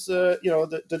effaces,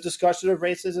 the discussion of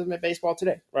racism in baseball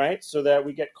today, right? So that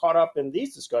we get caught up in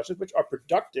these discussions, which are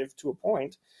productive to a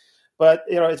point. But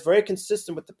it's very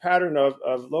consistent with the pattern of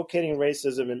locating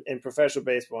racism in professional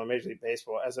baseball and Major League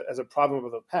Baseball as a problem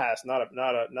of the past, not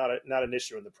an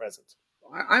issue in the present.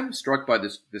 I'm struck by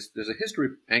this. There's a history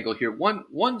angle here.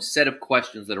 One set of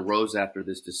questions that arose after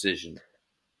this decision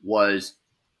was: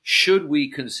 should we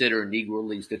consider Negro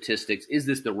League statistics? Is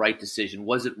this the right decision?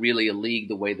 Was it really a league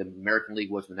the way the American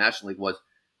League was, the National League was?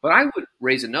 But I would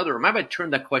raise another, or I might turn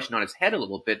that question on its head a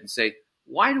little bit and say,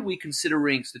 why are we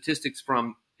considering statistics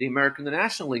from the American, the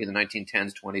National League in the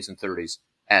 1910s, 20s, and 30s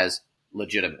as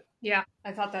legitimate? Yeah,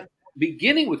 I thought that.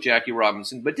 Beginning with Jackie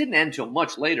Robinson, but didn't end till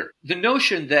much later. The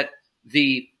notion that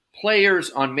the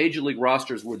players on Major League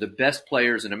rosters were the best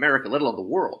players in America, let alone the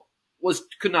world,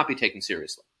 could not be taken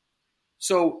seriously.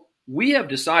 So we have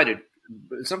decided,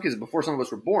 in some cases before some of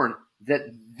us were born, that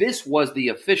this was the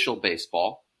official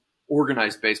baseball,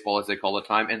 organized baseball as they call it at the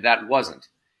time, and that wasn't.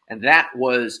 And that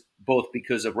was both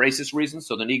because of racist reasons,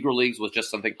 so the Negro Leagues was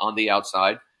just something on the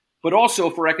outside, but also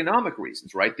for economic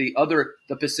reasons, right? The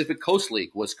Pacific Coast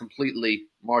League was completely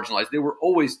marginalized. They were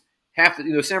always half the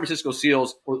San Francisco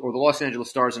Seals or the Los Angeles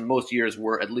Stars in most years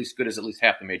were at least good as at least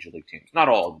half the Major League teams. Not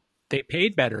all of them. They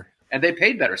paid better. And they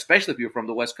paid better, especially if you were from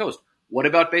the West Coast. What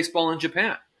about baseball in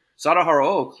Japan? Sadaharu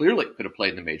Oh clearly could have played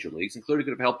in the major leagues and clearly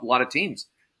could have helped a lot of teams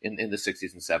in the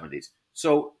 60s and 70s.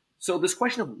 So this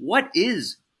question of what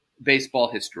is baseball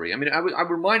history? I mean,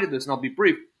 I'm reminded this, and I'll be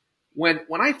brief. When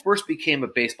I first became a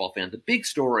baseball fan, the big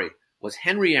story was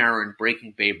Henry Aaron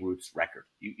breaking Babe Ruth's record.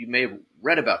 You may have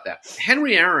read about that.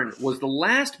 Henry Aaron was the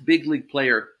last big league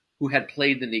player who had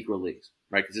played the Negro Leagues,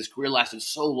 right? Because his career lasted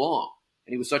so long,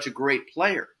 and he was such a great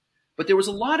player. But there was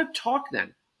a lot of talk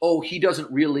then. Oh, he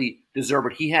doesn't really deserve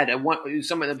it. He had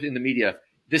some of them in the media.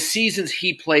 The seasons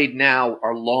he played now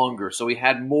are longer, so he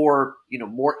had more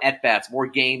at-bats, more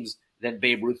games than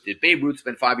Babe Ruth did. Babe Ruth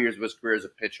spent 5 years of his career as a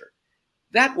pitcher.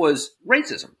 That was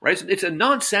racism, right? It's a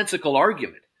nonsensical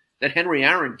argument that Henry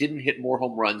Aaron didn't hit more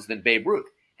home runs than Babe Ruth.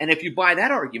 And if you buy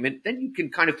that argument, then you can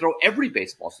kind of throw every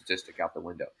baseball statistic out the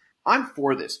window. I'm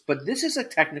for this, but this is a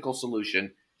technical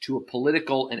solution to a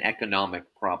political and economic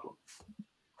problem.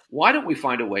 Why don't we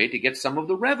find a way to get some of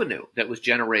the revenue that was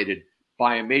generated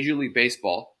by a Major League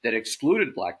Baseball that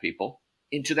excluded black people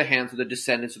into the hands of the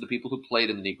descendants of the people who played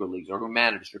in the Negro Leagues or who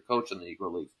managed or coached in the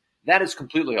Negro Leagues? That is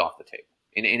completely off the table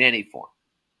in any form.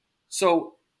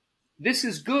 So this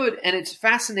is good and it's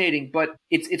fascinating, but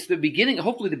it's the beginning,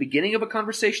 hopefully the beginning of a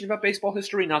conversation about baseball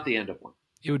history, not the end of one.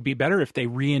 It would be better if they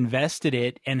reinvested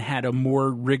it and had a more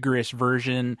rigorous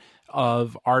version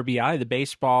of RBI, the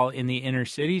baseball in the inner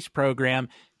cities program,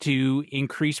 to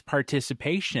increase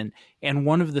participation. And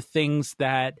one of the things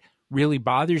that really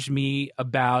bothers me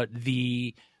about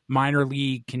the minor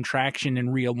league contraction and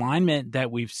realignment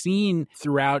that we've seen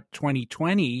throughout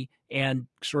 2020 and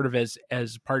sort of as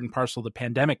part and parcel of the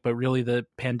pandemic, but really the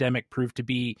pandemic proved to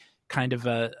be kind of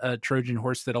a Trojan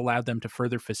horse that allowed them to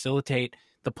further facilitate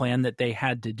the plan that they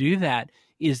had to do that,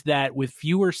 is that with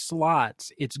fewer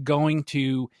slots, it's going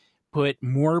to put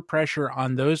more pressure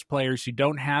on those players who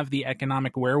don't have the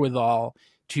economic wherewithal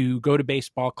to go to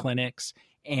baseball clinics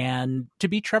and to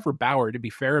be Trevor Bauer, to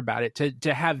be fair about it,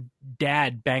 to have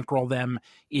dad bankroll them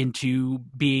into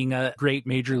being a great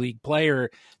major league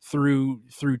player through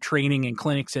training and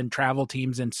clinics and travel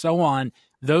teams and so on.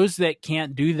 Those that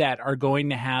can't do that are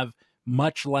going to have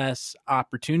much less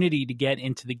opportunity to get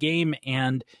into the game,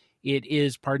 and it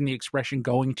is, pardon the expression,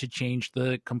 going to change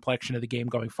the complexion of the game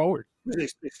going forward.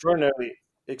 It's extraordinarily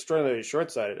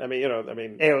short-sighted.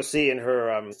 AOC in her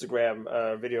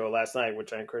Instagram video last night,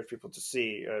 which I encourage people to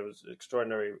see, it was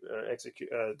extraordinary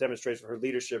demonstration of her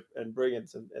leadership and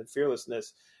brilliance and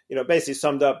fearlessness. basically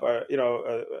summed up,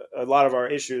 a lot of our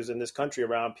issues in this country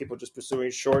around people just pursuing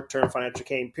short-term financial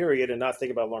gain period and not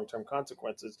thinking about long-term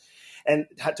consequences. And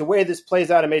the way this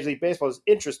plays out in Major League Baseball is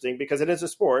interesting because it is a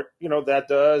sport, that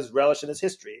does relish in its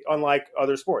history, unlike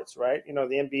other sports, right? The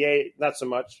NBA, not so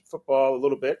much, football, a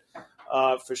little bit,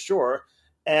 for sure.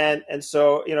 And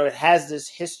so, it has this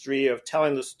history of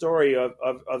telling the story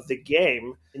of the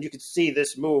game. And you can see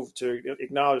this move to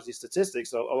acknowledge these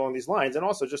statistics along these lines. And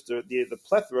also just the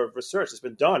plethora of research that's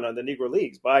been done on the Negro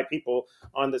Leagues by people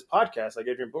on this podcast, like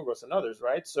Adrian Burgos and others,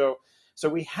 right? So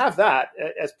we have that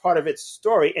as part of its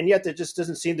story. And yet there just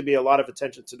doesn't seem to be a lot of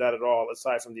attention to that at all,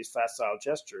 aside from these facile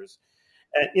gestures.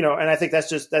 And I think that's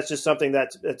just something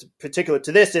that's particular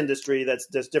to this industry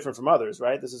that's different from others,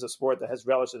 right? This is a sport that has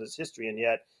relish in its history, and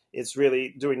yet it's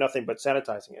really doing nothing but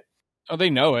sanitizing it. Oh, they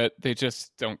know it. They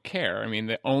just don't care. I mean,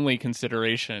 the only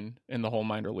consideration in the whole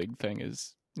minor league thing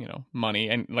is, money.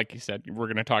 And like you said, we're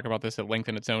going to talk about this at length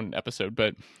in its own episode.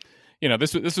 But,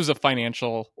 this was a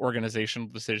financial organizational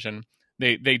decision.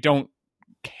 They don't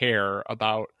care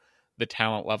about the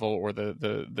talent level or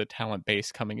the talent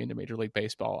base coming into Major League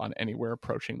Baseball on anywhere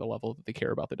approaching the level that they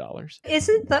care about the dollars.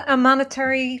 Isn't a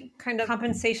monetary kind of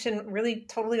compensation really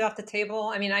totally off the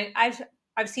table? I mean,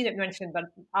 I've seen it mentioned, but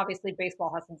obviously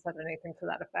baseball hasn't said anything to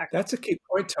that effect. That's a key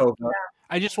point, Tova. Yeah.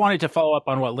 I just wanted to follow up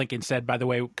on what Lincoln said, by the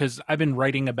way, because I've been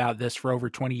writing about this for over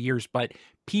 20 years, but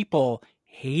people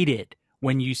hate it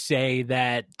when you say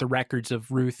that the records of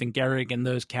Ruth and Gehrig and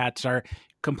those cats are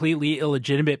completely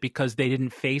illegitimate because they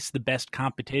didn't face the best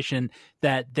competition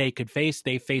that they could face.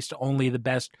 They faced only the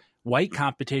best white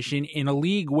competition in a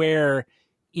league where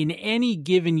in any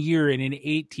given year in an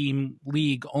 8-team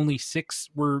league, only 6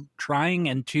 were trying,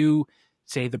 and 2,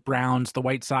 say the Browns, the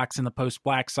White Sox, and the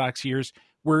post-Black Sox years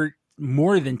were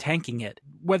more than tanking it.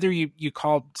 Whether you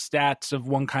call stats of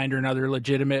one kind or another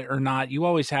legitimate or not, you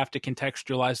always have to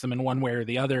contextualize them in one way or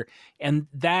the other. And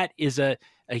that is a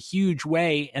huge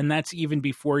way. And that's even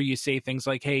before you say things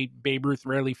like, hey, Babe Ruth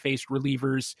rarely faced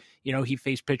relievers. He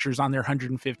faced pitchers on their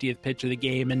 150th pitch of the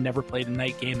game and never played a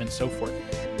night game and so forth.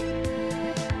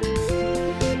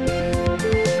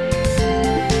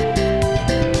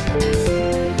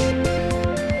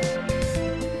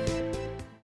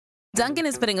 Dunkin'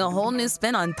 is putting a whole new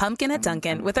spin on pumpkin at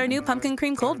Dunkin' with our new Pumpkin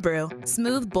Cream Cold Brew.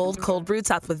 Smooth, bold cold brew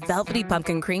topped with velvety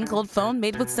pumpkin cream cold foam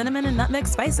made with cinnamon and nutmeg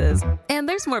spices. And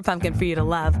there's more pumpkin for you to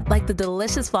love, like the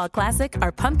delicious fall classic,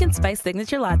 our Pumpkin Spice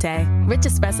Signature Latte. Rich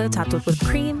espresso topped with whipped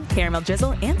cream, caramel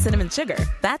drizzle, and cinnamon sugar.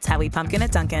 That's how we pumpkin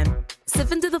at Dunkin'.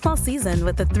 Sip into the fall season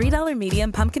with the $3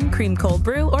 medium Pumpkin Cream Cold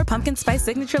Brew or Pumpkin Spice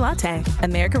Signature Latte.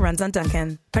 America runs on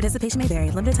Dunkin'. Participation may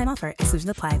vary. Limited time offer. Exclusion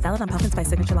apply. Valid on Pumpkin Spice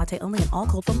Signature Latte only in all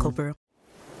cold foam cold brew.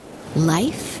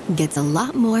 Life gets a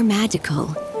lot more magical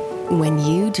when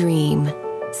you dream.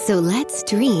 So let's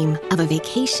dream of a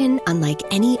vacation unlike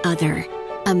any other.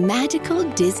 A magical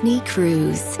Disney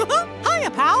cruise.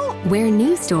 Hiya, pal! Where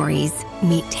new stories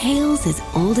meet tales as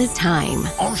old as time.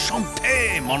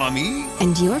 Enchanté, mon ami!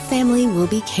 And your family will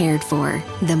be cared for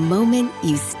the moment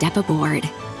you step aboard.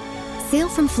 Sail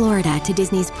from Florida to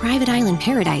Disney's private island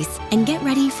paradise and get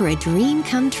ready for a dream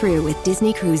come true with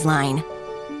Disney Cruise Line.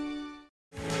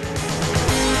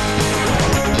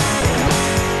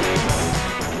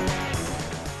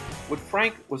 What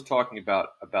Frank was talking about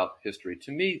history,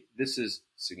 to me, this is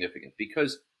significant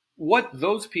because what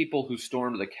those people who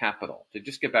stormed the Capitol, to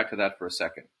just get back to that for a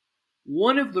second,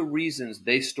 one of the reasons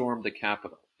they stormed the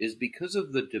Capitol is because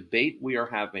of the debate we are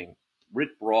having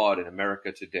writ broad in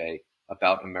America today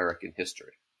about American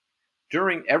history.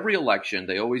 During every election,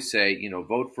 they always say,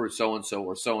 vote for so-and-so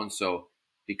or so-and-so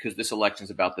because this election is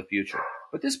about the future.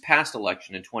 But this past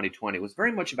election in 2020 was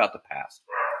very much about the past.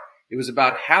 It was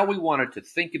about how we wanted to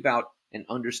think about and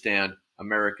understand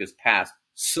America's past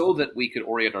so that we could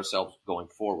orient ourselves going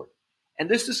forward. And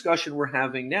this discussion we're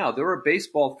having now, there are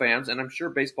baseball fans, and I'm sure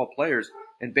baseball players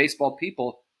and baseball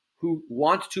people who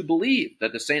want to believe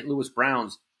that the St. Louis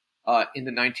Browns in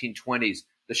the 1920s,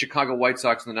 the Chicago White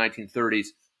Sox in the 1930s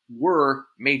were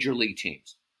major league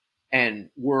teams and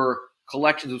were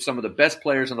collections of some of the best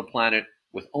players on the planet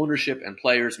with ownership and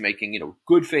players making,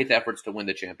 good faith efforts to win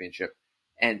the championship.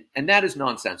 And that is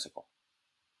nonsensical.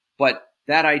 But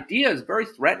that idea is very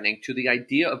threatening to the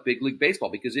idea of big league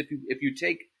baseball, because if you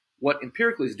take what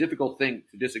empirically is a difficult thing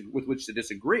with which to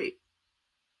disagree,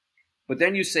 but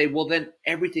then you say, well, then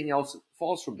everything else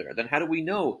falls from there. Then how do we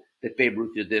know that Babe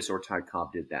Ruth did this or Ty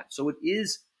Cobb did that? So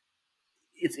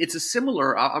it's a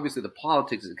similar, obviously the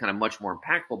politics is kind of much more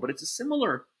impactful, but it's a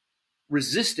similar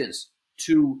resistance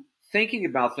to thinking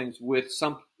about things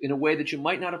in a way that you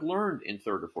might not have learned in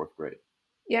third or fourth grade.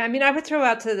 Yeah, I mean, I would throw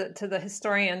out to the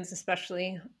historians,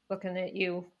 especially looking at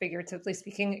you, figuratively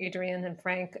speaking, Adrian and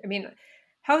Frank. I mean,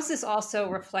 how is this also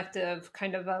reflective,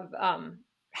 kind of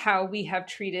how we have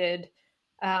treated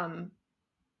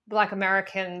Black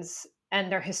Americans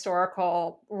and their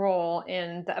historical role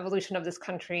in the evolution of this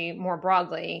country more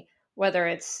broadly, whether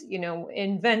it's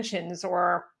inventions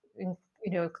or in,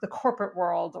 the corporate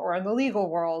world or in the legal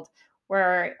world,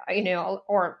 where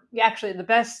or actually the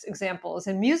best example is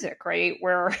in music, right,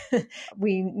 where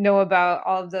we know about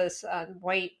all of those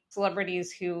white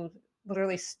celebrities who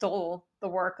literally stole the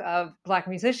work of Black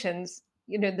musicians.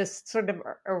 This sort of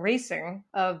erasing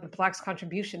of the Blacks'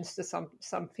 contributions to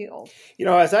some field.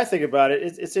 As I think about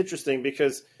it, it's interesting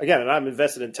because, again, I'm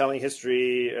invested in telling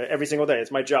history every single day.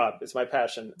 It's my job. It's my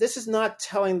passion. This is not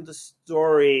telling the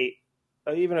story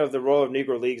even of the role of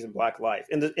Negro Leagues in Black life,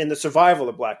 in the survival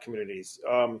of Black communities,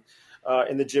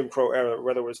 in the Jim Crow era,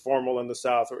 whether it was formal in the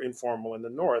South or informal in the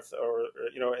North, or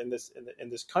in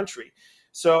this country.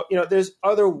 So there's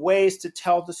other ways to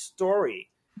tell the story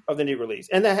of the Negro Leagues,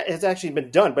 and that has actually been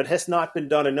done, but has not been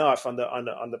done enough on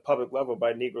the public level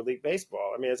by Negro League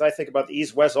baseball. I mean, as I think about the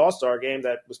East-West All-Star game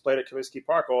that was played at Comiskey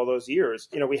Park all those years,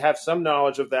 we have some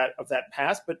knowledge of that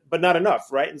past, but not enough,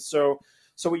 right? And so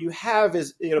what you have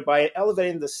is, by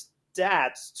elevating the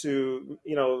stats to,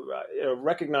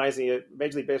 recognizing it,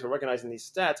 Major League Baseball recognizing these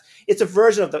stats, it's a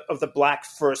version of the Black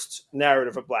first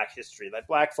narrative of Black history, that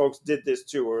Black folks did this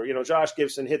too, or, Josh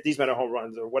Gibson hit these many home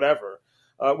runs or whatever.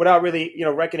 Without really,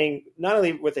 reckoning not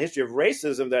only with the history of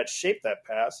racism that shaped that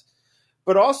past,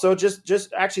 but also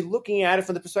just actually looking at it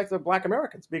from the perspective of Black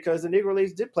Americans, because the Negro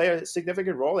Leagues did play a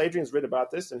significant role. Adrian's written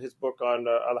about this in his book on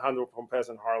Alejandro Pompez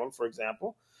in Harlem, for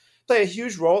example. Play a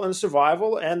huge role in the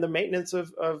survival and the maintenance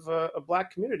of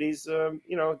Black communities,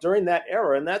 during that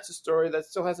era. And that's a story that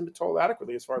still hasn't been told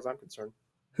adequately, as far as I'm concerned.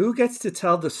 Who gets to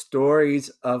tell the stories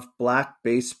of Black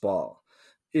baseball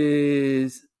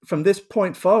is, from this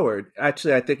point forward,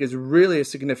 actually, I think is really a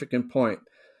significant point.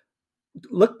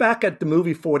 Look back at the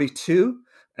movie 42,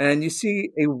 and you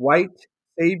see a white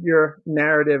savior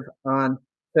narrative on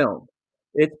film.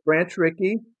 It's Branch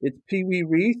Rickey, it's Pee Wee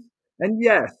Reese, and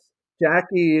yes,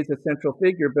 Jackie is a central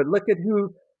figure, but look at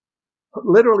who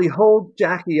literally holds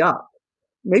Jackie up.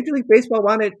 Major League Baseball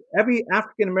wanted every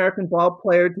African-American ball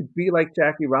player to be like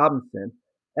Jackie Robinson,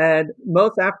 and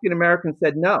most African-Americans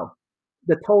said, no,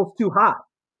 the toll's too high.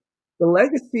 The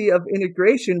legacy of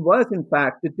integration was, in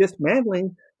fact, the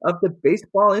dismantling of the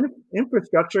baseball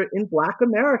infrastructure in Black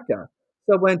America.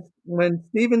 So when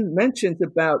Stephen mentions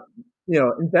about,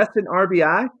 invest in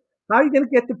RBI, how are you going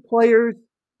to get the players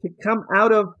to come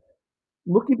out of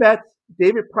Mookie Betts,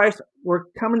 David Price were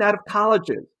coming out of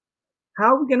colleges?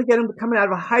 How are we going to get them coming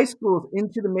out of high schools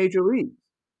into the major leagues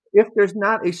if there's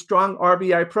not a strong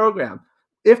RBI program?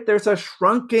 If there's a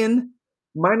shrunken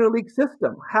minor league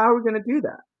system, how are we going to do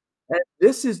that? And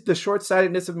this is the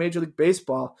short-sightedness of Major League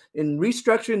Baseball in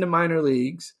restructuring the minor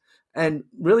leagues and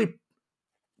really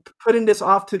putting this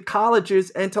off to colleges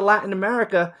and to Latin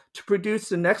America to produce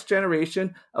the next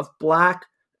generation of Black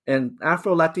and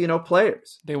Afro-Latino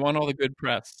players. They want all the good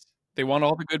press. They want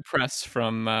all the good press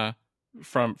from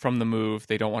the move.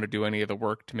 They don't want to do any of the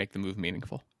work to make the move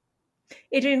meaningful.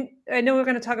 Adrian, I know we're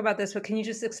going to talk about this, but can you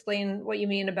just explain what you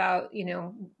mean about,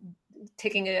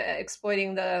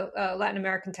 exploiting the Latin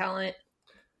American talent?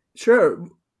 Sure.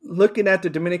 Looking at the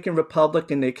Dominican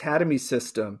Republic and the academy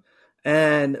system,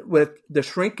 and with the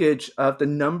shrinkage of the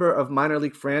number of minor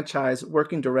league franchise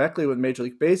working directly with Major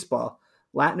League Baseball,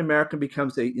 Latin America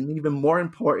becomes an even more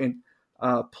important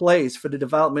place for the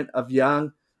development of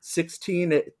young 16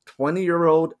 to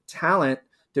 20-year-old talent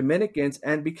Dominicans.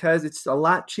 And because it's a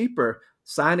lot cheaper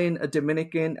signing a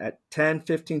Dominican at $10,000,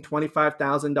 $15,000,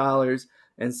 $25,000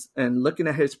 and looking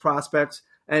at his prospects.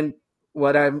 And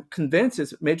what I'm convinced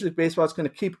is Major League Baseball is going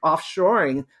to keep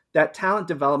offshoring that talent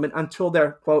development until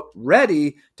they're, quote,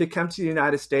 ready to come to the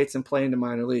United States and play in the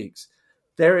minor leagues.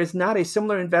 There is not a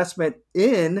similar investment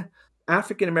in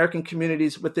African-American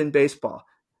communities within baseball.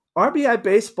 RBI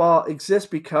Baseball exists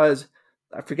because,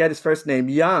 I forget his first name,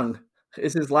 Young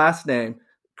is his last name,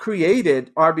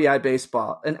 created RBI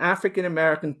Baseball, an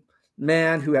African-American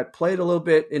man who had played a little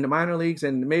bit in the minor leagues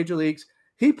and the major leagues.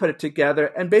 He put it together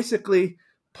and basically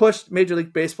pushed Major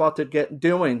League Baseball to get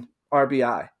doing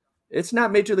RBI. It's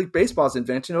not Major League Baseball's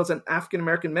invention. It was an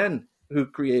African-American men who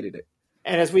created it.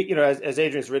 And as we, as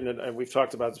Adrian's written, and we've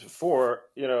talked about this before,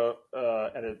 and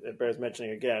it bears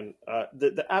mentioning again,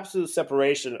 the absolute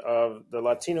separation of the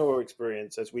Latino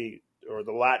experience or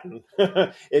the Latin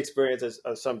experience,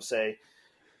 as some say,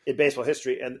 in baseball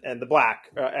history, and the Black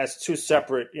as two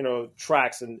separate,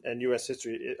 tracks in U.S.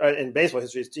 history, in baseball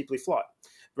history, is deeply flawed.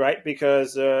 right?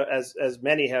 Because as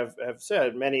many have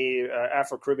said, many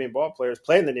Afro-Caribbean ball players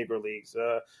play in the Negro Leagues.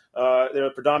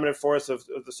 The predominant force of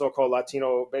the so-called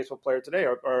Latino baseball player today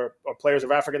are players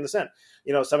of African descent.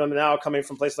 Some of them now coming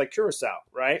from places like Curacao,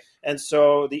 right? And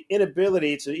so the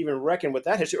inability to even reckon with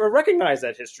that history or recognize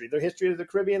that history, the history of the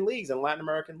Caribbean leagues and Latin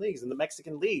American leagues and the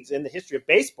Mexican leagues and the history of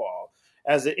baseball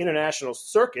as an international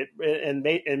circuit and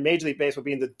Major League Baseball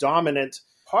being the dominant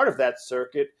part of that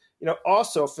circuit,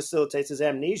 also facilitates his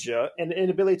amnesia and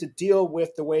inability to deal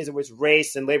with the ways in which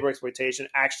race and labor exploitation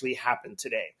actually happen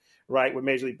today, right? With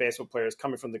Major League Baseball players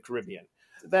coming from the Caribbean.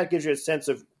 That gives you a sense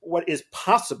of what is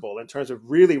possible in terms of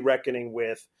really reckoning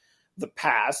with the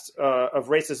past, of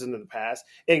racism in the past,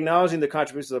 acknowledging the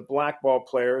contributions of black ball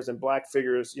players and black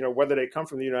figures, whether they come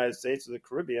from the United States or the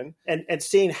Caribbean, and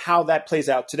seeing how that plays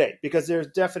out today, because there's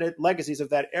definite legacies of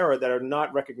that era that are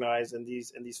not recognized in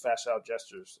these facile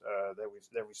gestures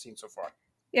that we've seen so far.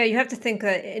 Yeah, you have to think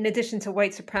that in addition to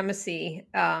white supremacy,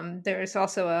 there is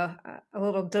also a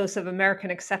little dose of American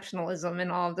exceptionalism in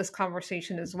all of this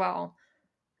conversation as well.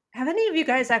 Have any of you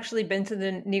guys actually been to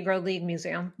the Negro League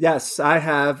Museum? Yes, I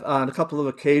have on a couple of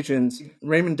occasions.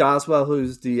 Raymond Doswell,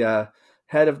 who's the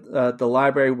head of the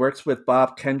library, works with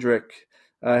Bob Kendrick,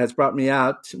 has brought me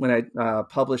out when I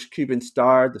published Cuban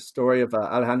Star, the story of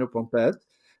Alejandro Pompez.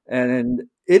 And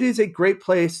it is a great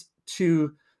place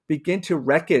to begin to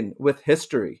reckon with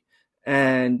history.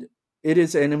 And it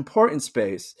is an important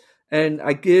space. And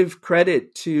I give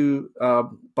credit to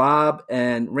Bob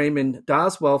and Raymond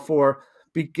Doswell for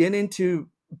beginning to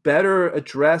better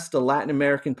address the Latin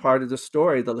American part of the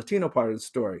story, the Latino part of the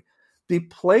story. The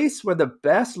place where the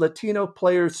best Latino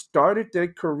players started their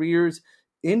careers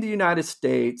in the United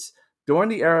States during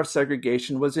the era of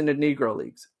segregation was in the Negro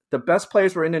Leagues. The best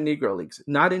players were in the Negro Leagues,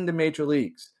 not in the major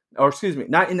leagues, not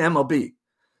in MLB.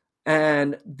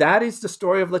 And that is the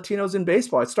story of Latinos in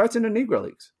baseball. It starts in the Negro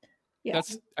Leagues. Yeah.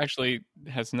 That's actually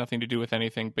has nothing to do with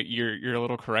anything, but your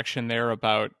little correction there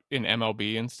about in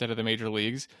MLB instead of the major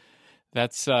leagues.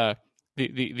 That's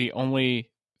the only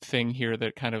thing here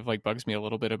that kind of like bugs me a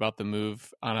little bit about the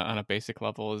move on a basic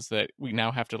level is that we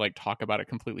now have to like talk about it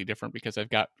completely different because I've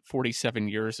got 47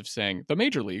 years of saying the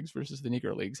major leagues versus the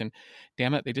Negro Leagues, and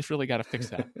damn it, they just really got to fix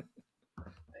that.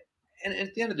 And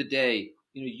at the end of the day,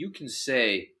 you can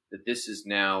say that this is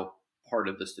now part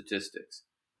of the statistics,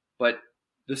 but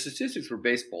the statistics for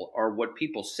baseball are what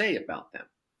people say about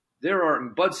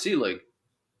them. Bud Selig,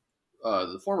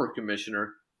 the former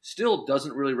commissioner, still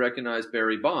doesn't really recognize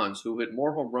Barry Bonds, who hit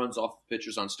more home runs off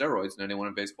pitchers on steroids than anyone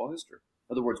in baseball history.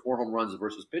 In other words, more home runs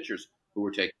versus pitchers who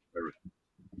were taking steroids.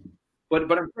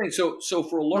 But I'm saying, so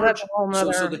for a large,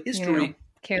 so the history,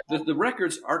 the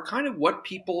records are kind of what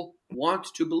people want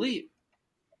to believe.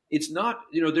 It's not,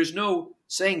 there's no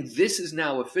saying this is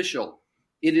now official.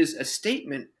 It is a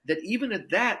statement that even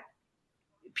at that,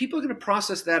 people are going to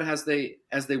process that as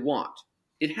they want.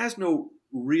 It has no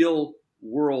real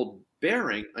world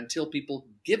bearing until people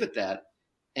give it that.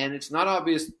 And it's not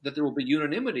obvious that there will be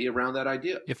unanimity around that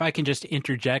idea. If I can just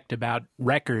interject about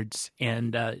records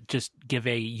and just give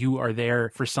a you are there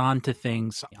for San to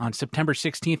things. On September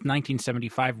 16th,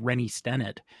 1975, Rennie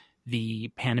Stennett, the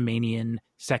Panamanian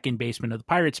second baseman of the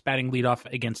Pirates, batting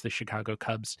leadoff against the Chicago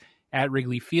Cubs at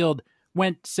Wrigley Field,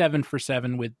 went 7 for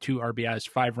 7 with 2 RBIs,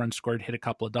 5 runs scored, hit a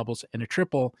couple of doubles and a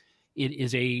triple. It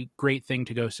is a great thing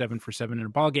to go 7 for 7 in a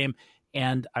ball game.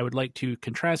 And I would like to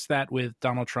contrast that with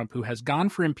Donald Trump, who has gone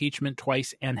for impeachment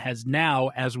twice and has now,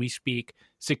 as we speak,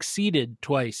 succeeded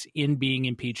twice in being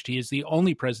impeached. He is the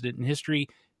only president in history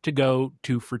to go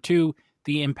 2 for 2.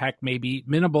 The impact may be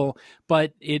minimal,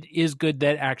 but it is good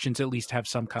that actions at least have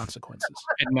some consequences.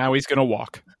 And now he's going to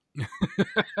walk.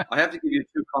 I have to give you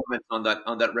 2 comments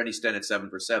on that Rennie Stennett 7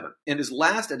 for 7. In his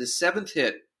 7th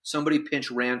hit, somebody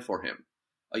pinch ran for him,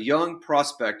 a young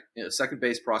prospect, a second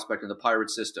base prospect in the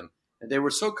Pirates system, and they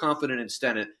were so confident in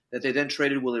Stennett that they then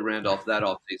traded Willie Randolph that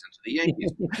offseason to the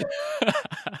Yankees.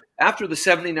 After the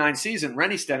 79 season,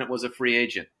 Rennie Stennett was a free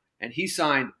agent, and he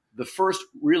signed the first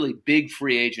really big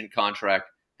free agent contract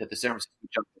that the San Francisco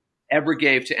Giants ever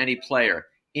gave to any player.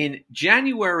 In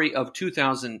January of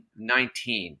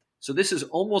 2019, so this is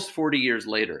almost 40 years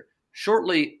later,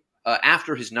 shortly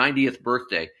after his 90th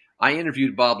birthday, I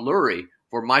interviewed Bob Lurie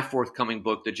for my forthcoming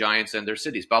book, The Giants and Their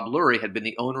Cities. Bob Lurie had been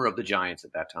the owner of the Giants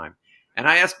at that time. And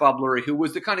I asked Bob Lurie, who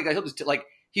was the kind of guy,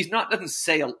 doesn't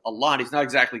say a lot. He's not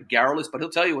exactly garrulous, but he'll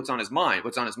tell you what's on his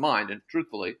mind. And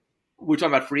truthfully, we're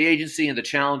talking about free agency and the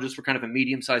challenges for kind of a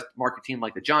medium-sized market team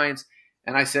like the Giants.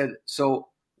 And I said, so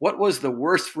what was the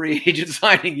worst free agent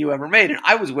signing you ever made? And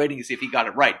I was waiting to see if he got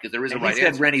it right, because there is a right answer. He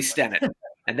said Rennie Stennett.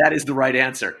 And that is the right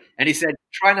answer. And he said,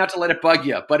 try not to let it bug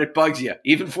you, but it bugs you,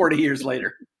 even 40 years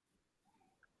later.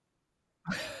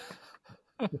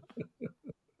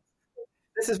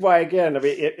 This is why, again, I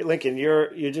mean, Lincoln,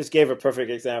 you just gave a perfect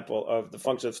example of the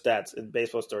function of stats in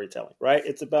baseball storytelling, right?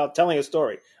 It's about telling a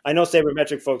story. I know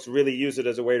sabermetric folks really use it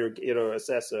as a way to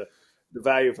assess the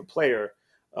value of a player,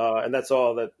 and that's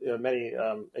all that many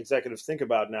executives think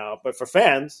about now. But for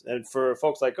fans and for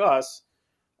folks like us,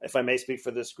 if I may speak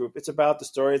for this group, it's about the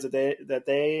stories that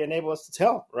they enable us to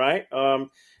tell, right?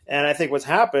 And I think what's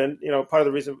happened, part of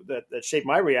the reason that shaped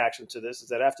my reaction to this is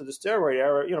that after the steroid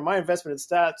era, my investment in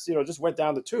stats, just went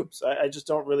down the tubes. I just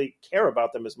don't really care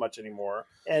about them as much anymore.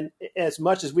 And as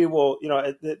much as we will,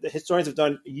 the historians have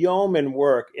done yeoman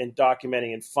work in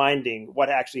documenting and finding what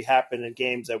actually happened in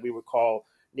games that we would call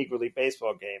Negro League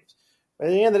baseball games. But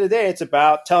at the end of the day, it's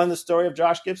about telling the story of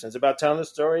Josh Gibson. It's about telling the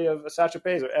story of Satchel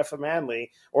Paige or Effa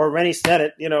Manley or Rennie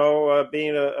Stennett,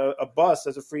 being a bust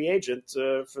as a free agent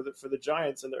for the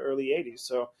Giants in the early '80s.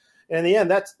 So, in the end,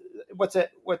 that's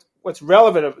what's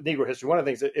relevant of Negro history. One of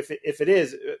the things, if it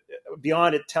is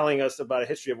beyond it telling us about a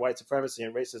history of white supremacy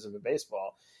and racism in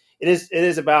baseball, it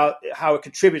is about how it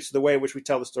contributes to the way in which we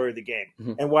tell the story of the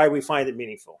game and why we find it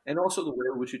meaningful, and also the way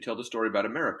in which you tell the story about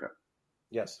America.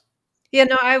 Yes. Yeah,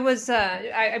 no, I was.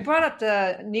 I brought up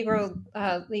the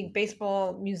Negro League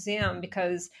Baseball Museum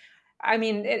because,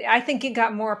 I think it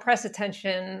got more press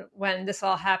attention when this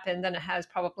all happened than it has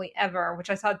probably ever, which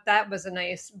I thought that was a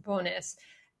nice bonus.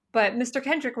 But Mr.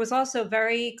 Kendrick was also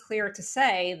very clear to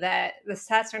say that the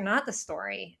stats are not the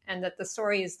story, and that the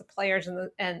story is the players and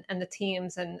the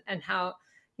teams and how,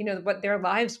 what their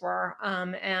lives were.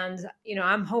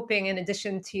 I'm hoping, in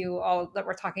addition to all that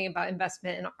we're talking about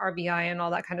investment in RBI and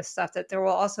all that kind of stuff, that there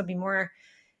will also be more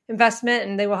investment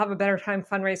and they will have a better time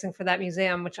fundraising for that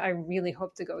museum, which I really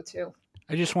hope to go to.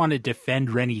 I just want to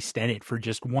defend Rennie Stennett for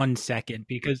just 1 second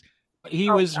because he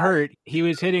was hurt. He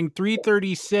was hitting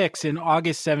 .336 in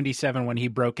August 77 when he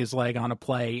broke his leg on a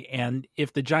play. And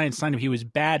if the Giants signed him, he was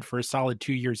bad for a solid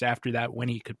 2 years after that when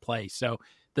he could play. So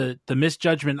the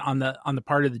misjudgment on the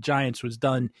part of the Giants was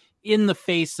done in the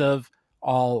face of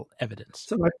all evidence.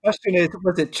 So my question is,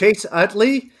 was it Chase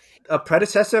Utley, a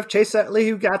predecessor of Chase Utley,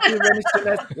 who got the Rennie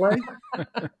Stennett play?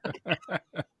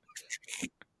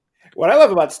 What I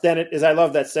love about Stennett is I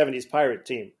love that 70s Pirate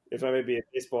team, if I may be a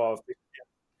baseball.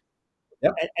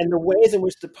 Yep. And the ways in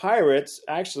which the Pirates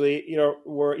actually,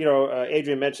 were,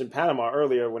 Adrian mentioned Panama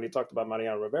earlier when he talked about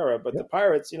Mariano Rivera, but the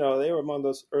Pirates, they were among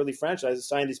those early franchises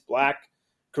signed these black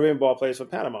Caribbean ball players for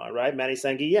Panama, right? Manny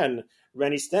Sanguillen,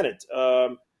 Rennie Stennett,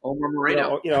 Omar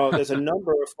Moreno. There's a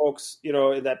number of folks, in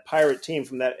that Pirate team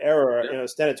from that era. Yeah.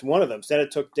 Stenett's one of them. Stennett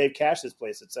took Dave Cash's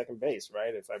place at second base,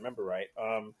 right? If I remember right.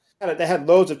 They had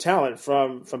loads of talent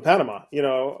from Panama, and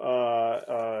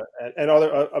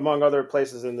other among other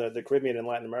places in the Caribbean and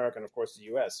Latin America, and of course the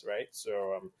U.S., right?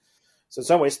 So in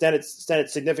some ways,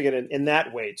 Stennett's significant in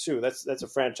that way too. That's a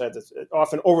franchise that's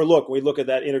often overlooked when we look at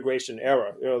that integration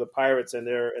era. The Pirates and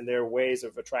their ways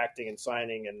of attracting and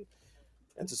signing and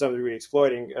to some degree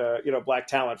exploiting, black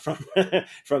talent from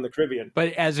the Caribbean.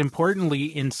 But as importantly,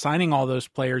 in signing all those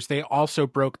players, they also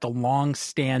broke the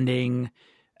long-standing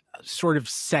sort of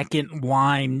second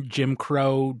line Jim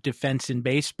Crow defense in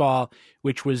baseball,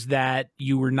 which was that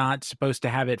you were not supposed to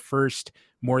have at first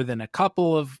more than a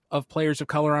couple of players of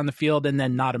color on the field, and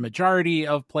then not a majority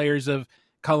of players of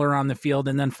color on the field.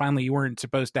 And then finally, you weren't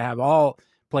supposed to have all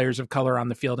players of color on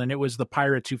the field. And it was the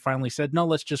Pirates who finally said, no,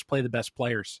 let's just play the best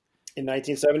players. In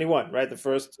 1971, right? The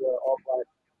first all-black.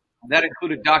 That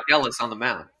included Doc Ellis on the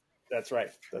mound. That's right.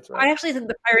 I actually think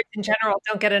the Pirates in general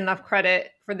don't get enough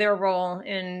credit for their role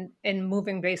in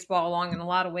moving baseball along in a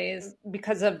lot of ways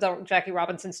because of the Jackie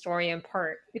Robinson story, in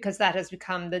part because that has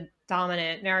become the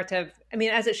dominant narrative.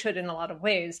 As it should in a lot of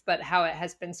ways, but how it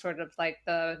has been sort of like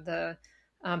the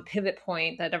pivot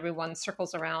point that everyone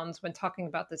circles around when talking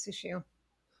about this issue.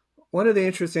 One of the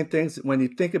interesting things when you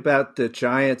think about the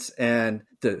Giants and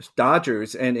the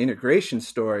Dodgers and integration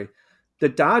story, the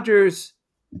Dodgers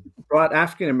brought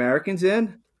African Americans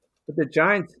in, but the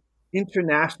Giants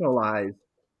internationalized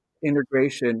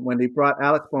integration when they brought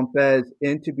Alex Bonfez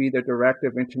in to be the director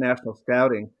of international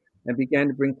scouting and began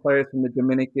to bring players from the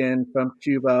Dominican, from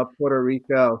Cuba, Puerto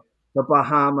Rico, the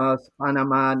Bahamas,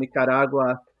 Panama,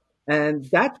 Nicaragua. And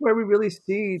that's where we really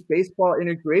see baseball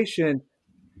integration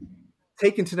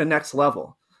taken to the next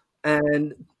level.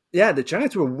 And the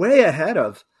Giants were way ahead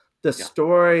of the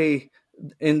story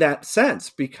in that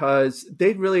sense because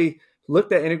they really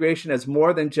looked at integration as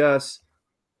more than just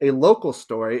a local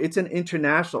story. It's an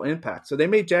international impact. So they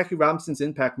made Jackie Robinson's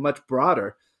impact much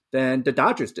broader than the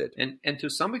Dodgers did. And to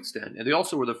some extent, and they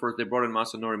also were the first, they brought in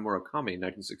Masanori Murakami in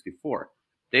 1964.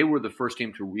 They were the first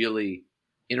team to really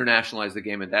internationalize the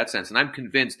game in that sense. And I'm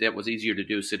convinced it was easier to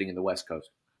do sitting in the West Coast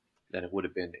than it would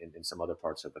have been in some other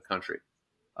parts of the country.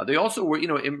 They also were,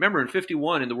 remember in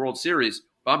 51 in the World Series,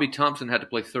 Bobby Thompson had to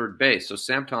play third base. So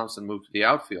Sam Thompson moved to the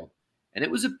outfield. And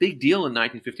it was a big deal in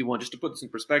 1951, just to put this in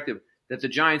perspective, that the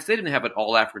Giants, they didn't have an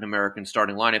all African-American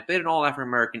starting lineup. They had an all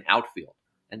African-American outfield.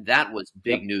 And that was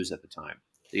big news at the time.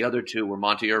 The other two were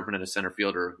Monty Urban and a center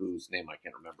fielder whose name I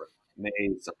can't remember. May,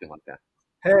 something like that.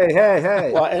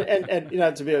 Hey. Well, and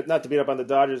not to beat up on the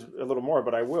Dodgers a little more,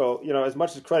 but I will. As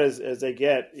much as credit as they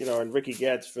get, and Ricky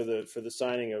gets for the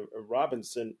signing of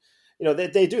Robinson,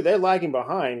 they do. They're lagging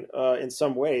behind in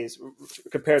some ways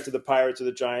compared to the Pirates or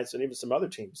the Giants and even some other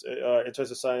teams in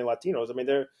terms of signing Latinos. I mean,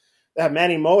 they have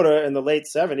Manny Mota in the late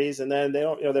 70s, and then they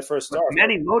don't, their first star.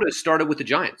 Manny Mota started with the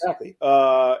Giants. Exactly.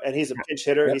 And he's a pinch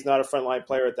hitter. Yep. He's not a frontline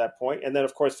player at that point. And then,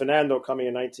 of course, Fernando coming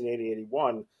in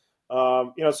 1980-81.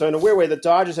 So in a weird way, the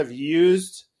Dodgers have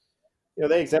used,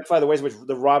 they exemplify the ways in which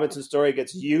the Robinson story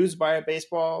gets used by a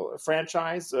baseball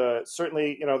franchise.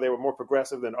 Certainly, they were more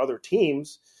progressive than other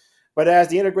teams. But as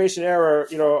the integration era,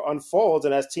 unfolds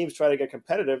and as teams try to get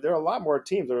competitive, there are a lot more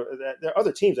teams. There are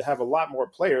other teams that have a lot more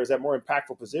players at more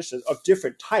impactful positions of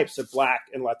different types of Black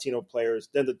and Latino players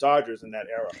than the Dodgers in that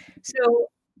era. So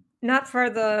not for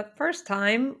the first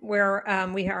time where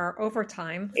we are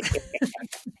overtime.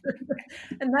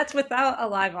 And that's without a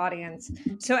live audience.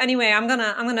 So anyway, I'm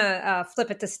gonna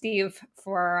flip it to Steve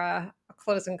for a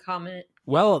closing comment.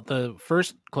 Well, the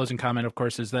first closing comment, of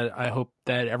course, is that I hope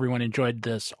that everyone enjoyed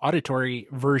this auditory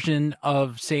version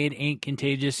of Say It Ain't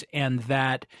Contagious, and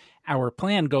that our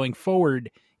plan going forward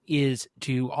is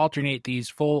to alternate these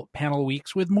full panel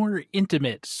weeks with more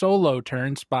intimate solo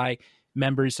turns by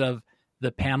members of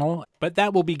the panel. But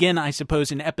that will begin, I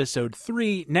suppose, in episode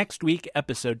 3. Next week,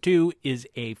 episode 2 is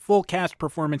a full cast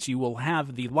performance. You will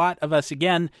have the lot of us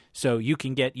again, so you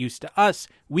can get used to us,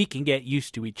 we can get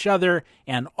used to each other,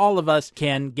 and all of us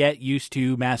can get used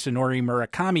to Masanori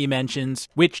Murakami mentions,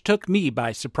 which took me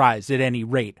by surprise at any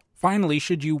rate. Finally,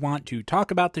 should you want to talk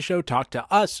about the show, talk to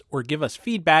us, or give us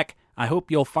feedback, I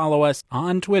hope you'll follow us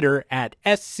on Twitter at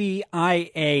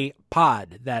SCIA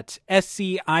Pod. That's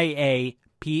SCIA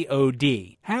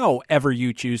POD. However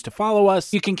you choose to follow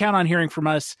us, you can count on hearing from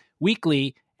us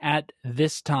weekly at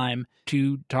this time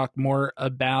to talk more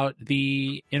about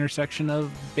the intersection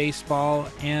of baseball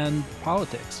and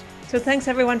politics. So thanks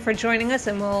everyone for joining us,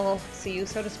 and we'll see you,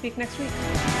 so to speak, next week.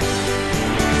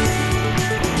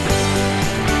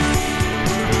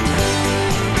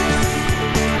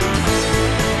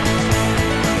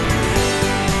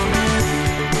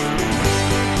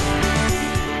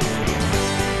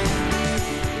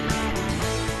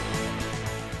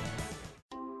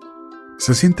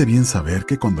 Se siente bien saber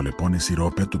que cuando le pones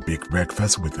sirope a tu Big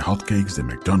Breakfast with the Hotcakes de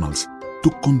McDonald's,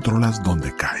 tú controlas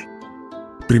dónde cae.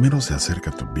 Primero se acerca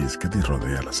a tu biscuit y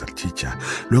rodea la salchicha,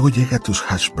 luego llega a tus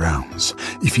hash browns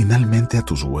y finalmente a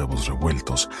tus huevos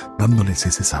revueltos, dándoles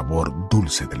ese sabor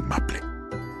dulce del maple.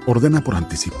 Ordena por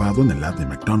anticipado en el app de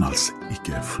McDonald's y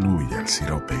que fluya el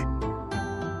sirope.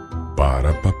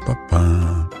 Para pa pa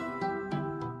pa.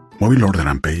 Móvil Order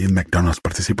and Pay en McDonald's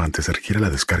participantes. Requiere la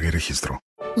descarga y registro.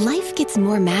 Life gets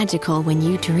more magical when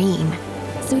you dream.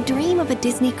 So dream of a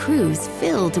Disney cruise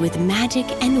filled with magic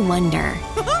and wonder.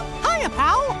 Hiya,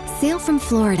 pal! Sail from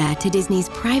Florida to Disney's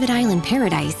private island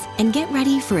paradise and get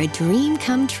ready for a dream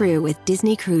come true with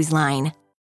Disney Cruise Line.